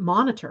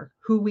monitor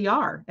who we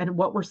are and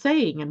what we're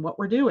saying and what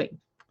we're doing.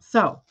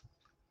 So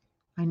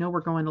I know we're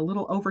going a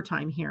little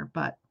overtime here,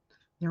 but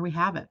there we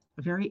have it.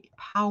 A very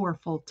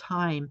powerful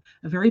time,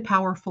 a very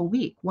powerful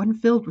week, one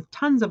filled with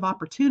tons of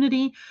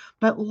opportunity,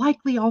 but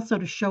likely also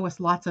to show us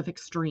lots of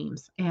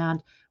extremes.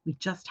 And we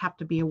just have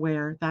to be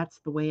aware that's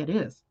the way it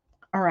is.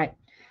 All right.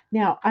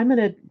 Now I'm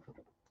going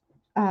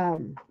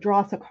to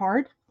draw us a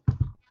card.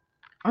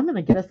 I'm going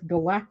to get us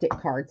galactic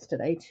cards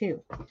today,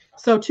 too.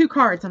 So 2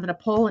 cards. I'm going to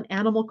pull an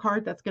animal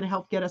card that's going to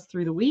help get us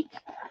through the week,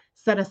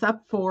 set us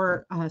up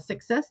for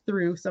success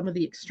through some of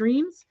the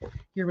extremes.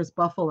 Here was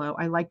Buffalo.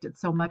 I liked it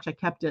so much I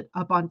kept it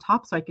up on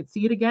top so I could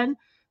see it again.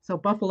 So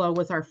Buffalo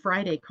was our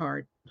Friday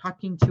card,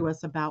 talking to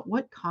us about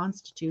what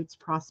constitutes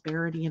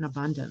prosperity and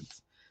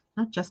abundance.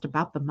 Not just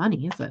about the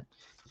money, is it?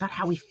 It's about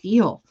how we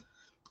feel.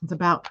 It's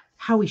about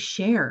how we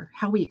share,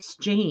 how we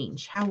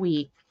exchange, how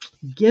we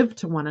give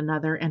to one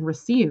another and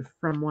receive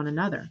from one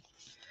another.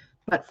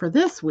 But for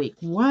this week,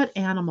 what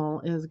animal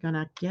is going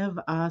to give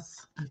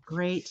us a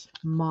great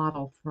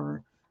model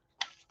for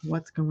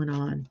what's going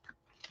on?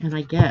 And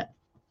I get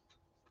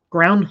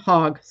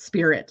groundhog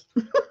spirit.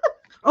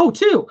 Oh,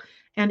 2,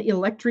 an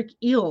electric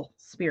eel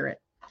spirit.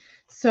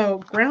 So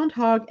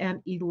groundhog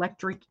and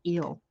electric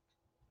eel.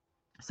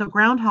 So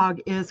groundhog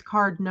is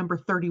card number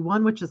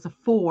 31, which is a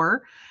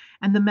 4.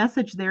 And the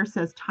message there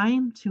says,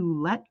 time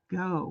to let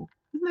go.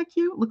 Isn't that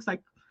cute? It looks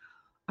like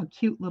a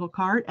cute little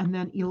card. And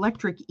then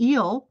electric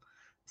eel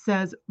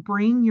says,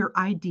 bring your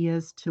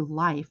ideas to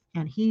life.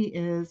 And he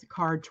is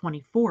card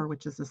 24,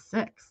 which is a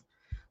 6.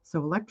 So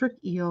electric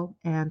eel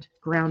and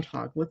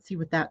groundhog. Let's see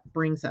what that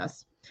brings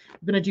us. I'm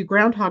going to do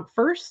groundhog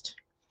first.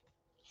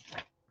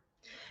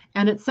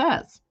 And it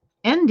says,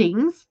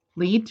 endings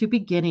lead to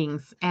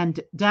beginnings, and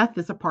death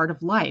is a part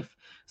of life.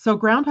 So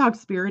groundhog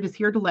spirit is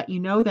here to let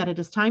you know that it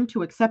is time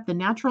to accept the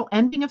natural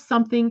ending of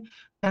something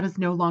that is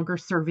no longer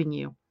serving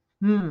you.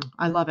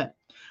 I love it.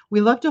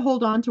 We love to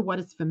hold on to what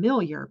is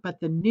familiar, but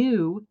the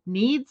new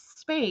needs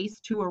space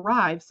to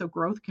arrive so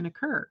growth can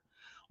occur.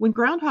 When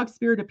groundhog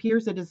spirit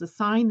appears, it is a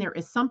sign there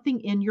is something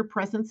in your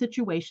present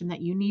situation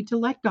that you need to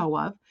let go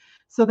of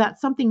so that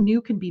something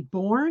new can be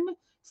born,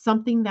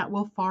 something that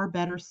will far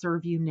better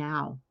serve you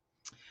now.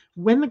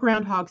 When the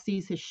groundhog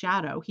sees his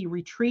shadow, he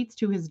retreats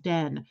to his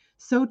den.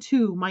 So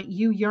too might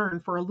you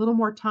yearn for a little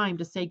more time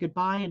to say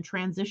goodbye and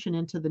transition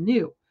into the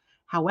new.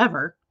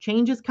 However,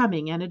 change is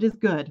coming and it is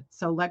good,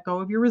 so let go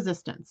of your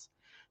resistance.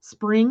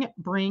 Spring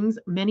brings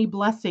many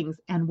blessings,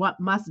 and what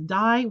must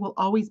die will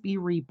always be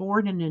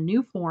reborn in a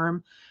new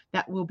form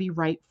that will be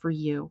right for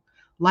you.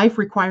 Life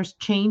requires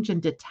change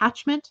and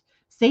detachment.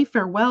 Say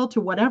farewell to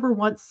whatever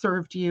once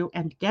served you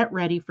and get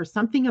ready for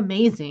something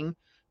amazing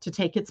to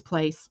take its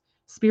place.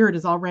 Spirit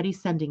is already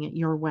sending it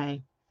your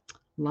way.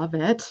 Love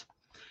it.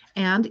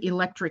 And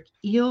electric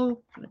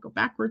eel. I'm going to go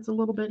backwards a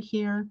little bit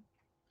here.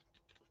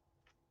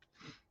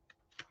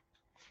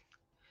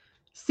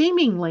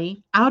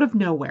 Seemingly out of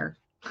nowhere.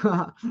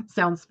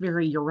 Sounds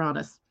very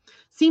Uranus.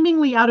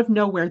 Seemingly out of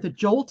nowhere, the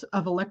jolt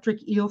of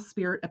electric eel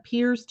spirit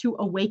appears to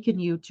awaken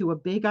you to a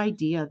big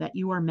idea that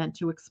you are meant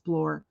to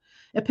explore.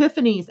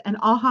 Epiphanies and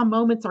aha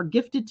moments are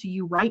gifted to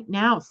you right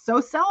now,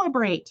 so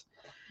celebrate.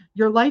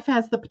 Your life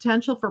has the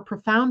potential for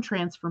profound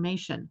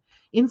transformation.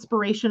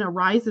 Inspiration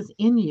arises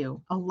in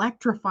you,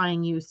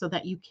 electrifying you so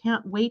that you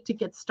can't wait to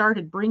get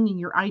started bringing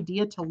your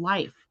idea to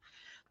life.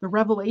 The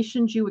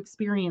revelations you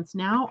experience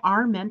now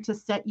are meant to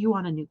set you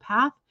on a new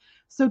path,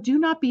 so do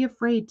not be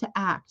afraid to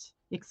act.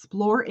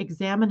 Explore,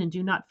 examine, and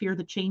do not fear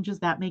the changes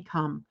that may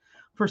come.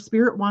 For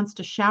Spirit wants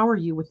to shower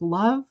you with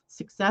love,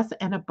 success,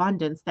 and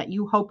abundance that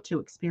you hope to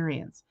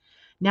experience.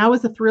 Now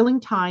is a thrilling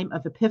time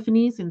of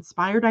epiphanies,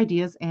 inspired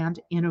ideas, and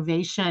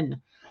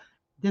innovation.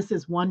 This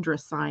is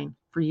wondrous sign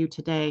for you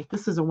today.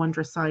 This is a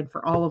wondrous sign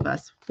for all of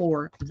us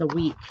for the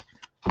week.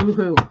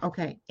 Woohoo.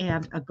 Okay.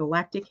 And a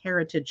galactic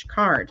heritage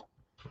card.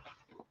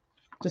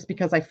 Just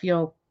because I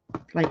feel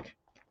like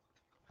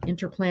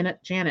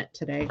interplanet Janet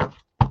today.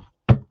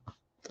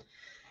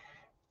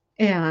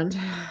 And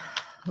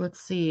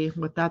let's see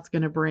what that's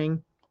going to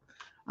bring.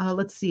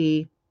 Let's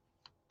see.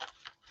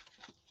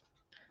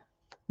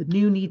 The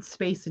new needs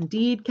space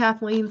indeed,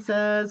 Kathleen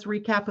says.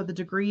 Recap of the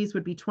degrees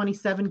would be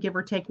 27, give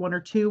or take 1 or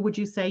 2. Would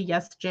you say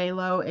yes,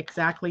 J-Lo?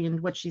 Exactly. And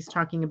what she's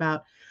talking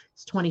about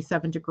is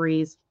 27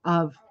 degrees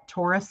of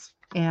Taurus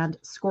and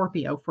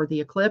Scorpio for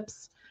the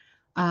eclipse.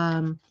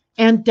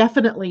 And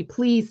definitely,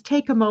 please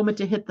take a moment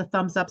to hit the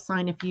thumbs up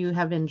sign if you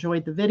have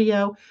enjoyed the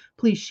video.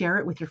 Please share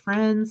it with your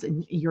friends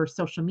and your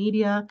social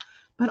media.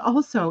 But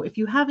also, if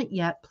you haven't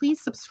yet,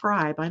 please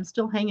subscribe. I'm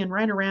still hanging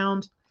right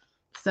around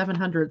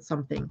 700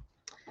 something.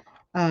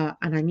 And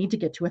I need to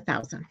get to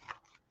 1,000.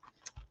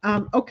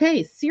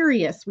 Okay,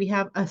 Sirius. We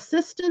have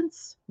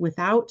assistance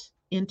without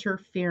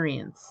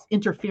interference.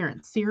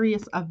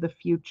 Sirius of the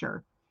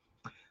future.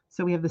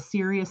 So we have the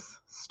Sirius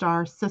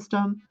star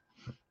system.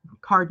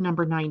 Card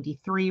number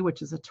 93,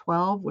 which is a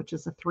 12, which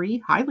is a 3,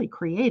 highly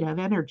creative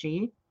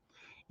energy,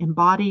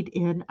 embodied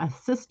in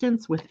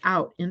assistance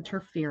without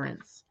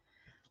interference.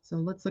 So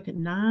let's look at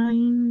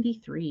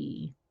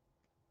 93.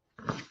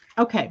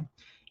 Okay.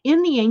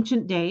 In the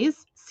ancient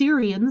days,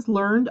 Syrians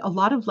learned a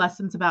lot of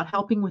lessons about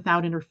helping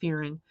without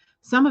interfering.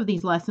 Some of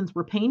these lessons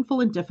were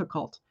painful and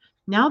difficult.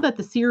 Now that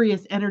the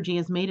Sirius energy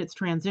has made its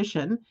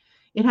transition,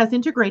 it has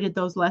integrated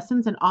those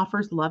lessons and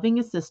offers loving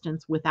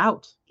assistance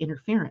without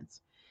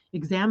interference.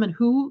 Examine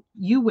who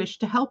you wish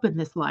to help in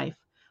this life.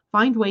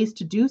 Find ways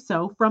to do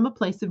so from a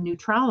place of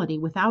neutrality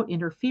without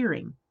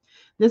interfering.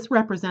 This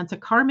represents a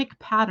karmic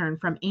pattern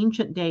from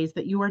ancient days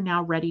that you are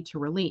now ready to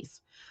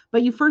release.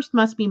 But you first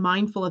must be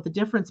mindful of the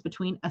difference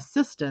between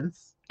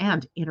assistance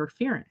and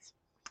interference.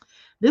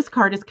 This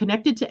card is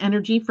connected to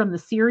energy from the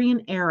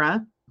Sirian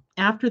era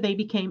after they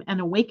became an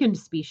awakened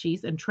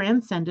species and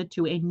transcended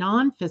to a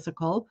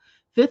non-physical,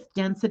 fifth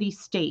density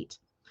state.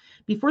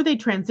 Before they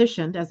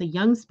transitioned as a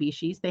young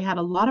species, they had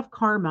a lot of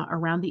karma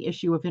around the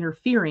issue of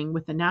interfering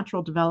with the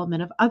natural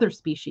development of other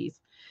species.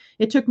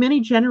 It took many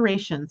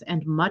generations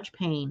and much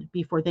pain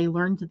before they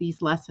learned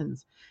these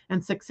lessons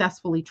and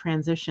successfully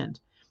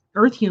transitioned.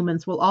 Earth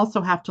humans will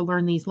also have to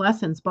learn these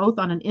lessons both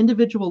on an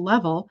individual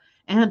level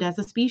and as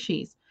a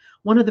species.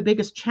 One of the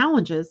biggest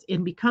challenges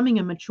in becoming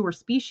a mature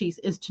species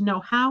is to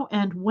know how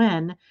and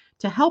when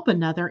to help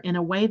another in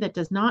a way that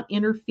does not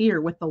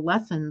interfere with the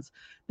lessons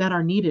that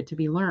are needed to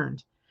be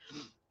learned.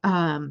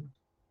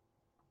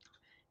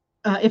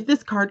 If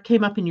this card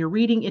came up in your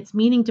reading, its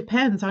meaning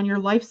depends on your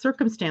life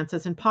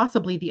circumstances and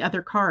possibly the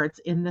other cards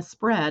in the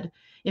spread.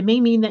 It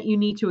may mean that you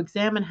need to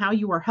examine how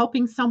you are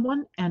helping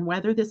someone and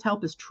whether this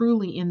help is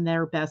truly in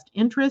their best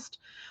interest,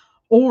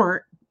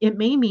 or it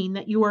may mean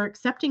that you are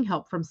accepting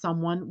help from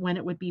someone when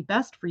it would be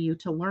best for you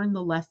to learn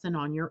the lesson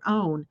on your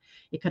own.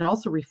 It could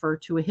also refer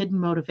to a hidden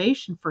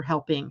motivation for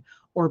helping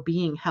or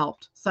being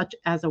helped, such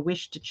as a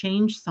wish to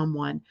change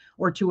someone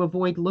or to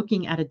avoid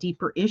looking at a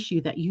deeper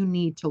issue that you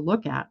need to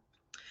look at.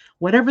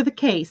 Whatever the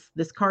case,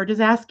 this card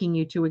is asking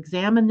you to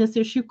examine this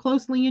issue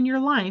closely in your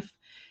life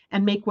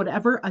and make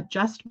whatever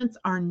adjustments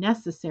are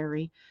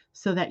necessary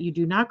so that you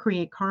do not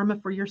create karma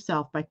for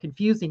yourself by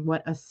confusing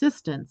what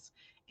assistance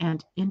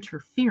and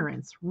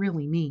interference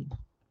really mean.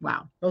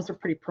 Wow, those are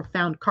pretty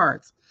profound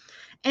cards.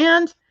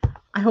 And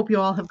I hope you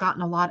all have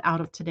gotten a lot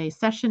out of today's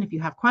session. If you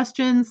have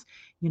questions,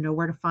 you know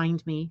where to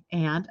find me.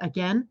 And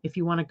again, if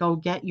you want to go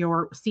get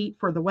your seat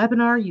for the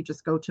webinar, you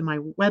just go to my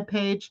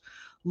webpage,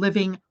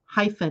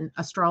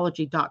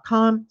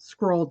 living-astrology.com,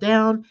 scroll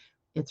down,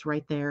 it's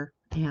right there,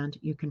 and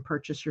you can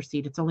purchase your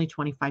seat. It's only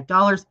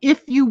 $25.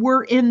 If you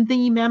were in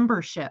the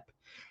membership,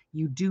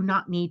 you do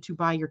not need to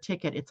buy your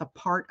ticket. It's a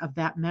part of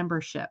that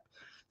membership.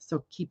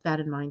 So keep that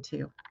in mind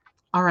too.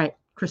 All right.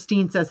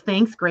 Christine says,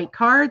 thanks. Great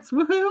cards.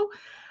 Woohoo.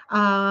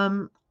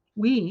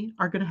 We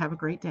are going to have a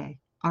great day.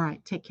 All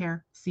right. Take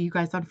care. See you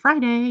guys on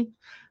Friday.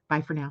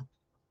 Bye for now.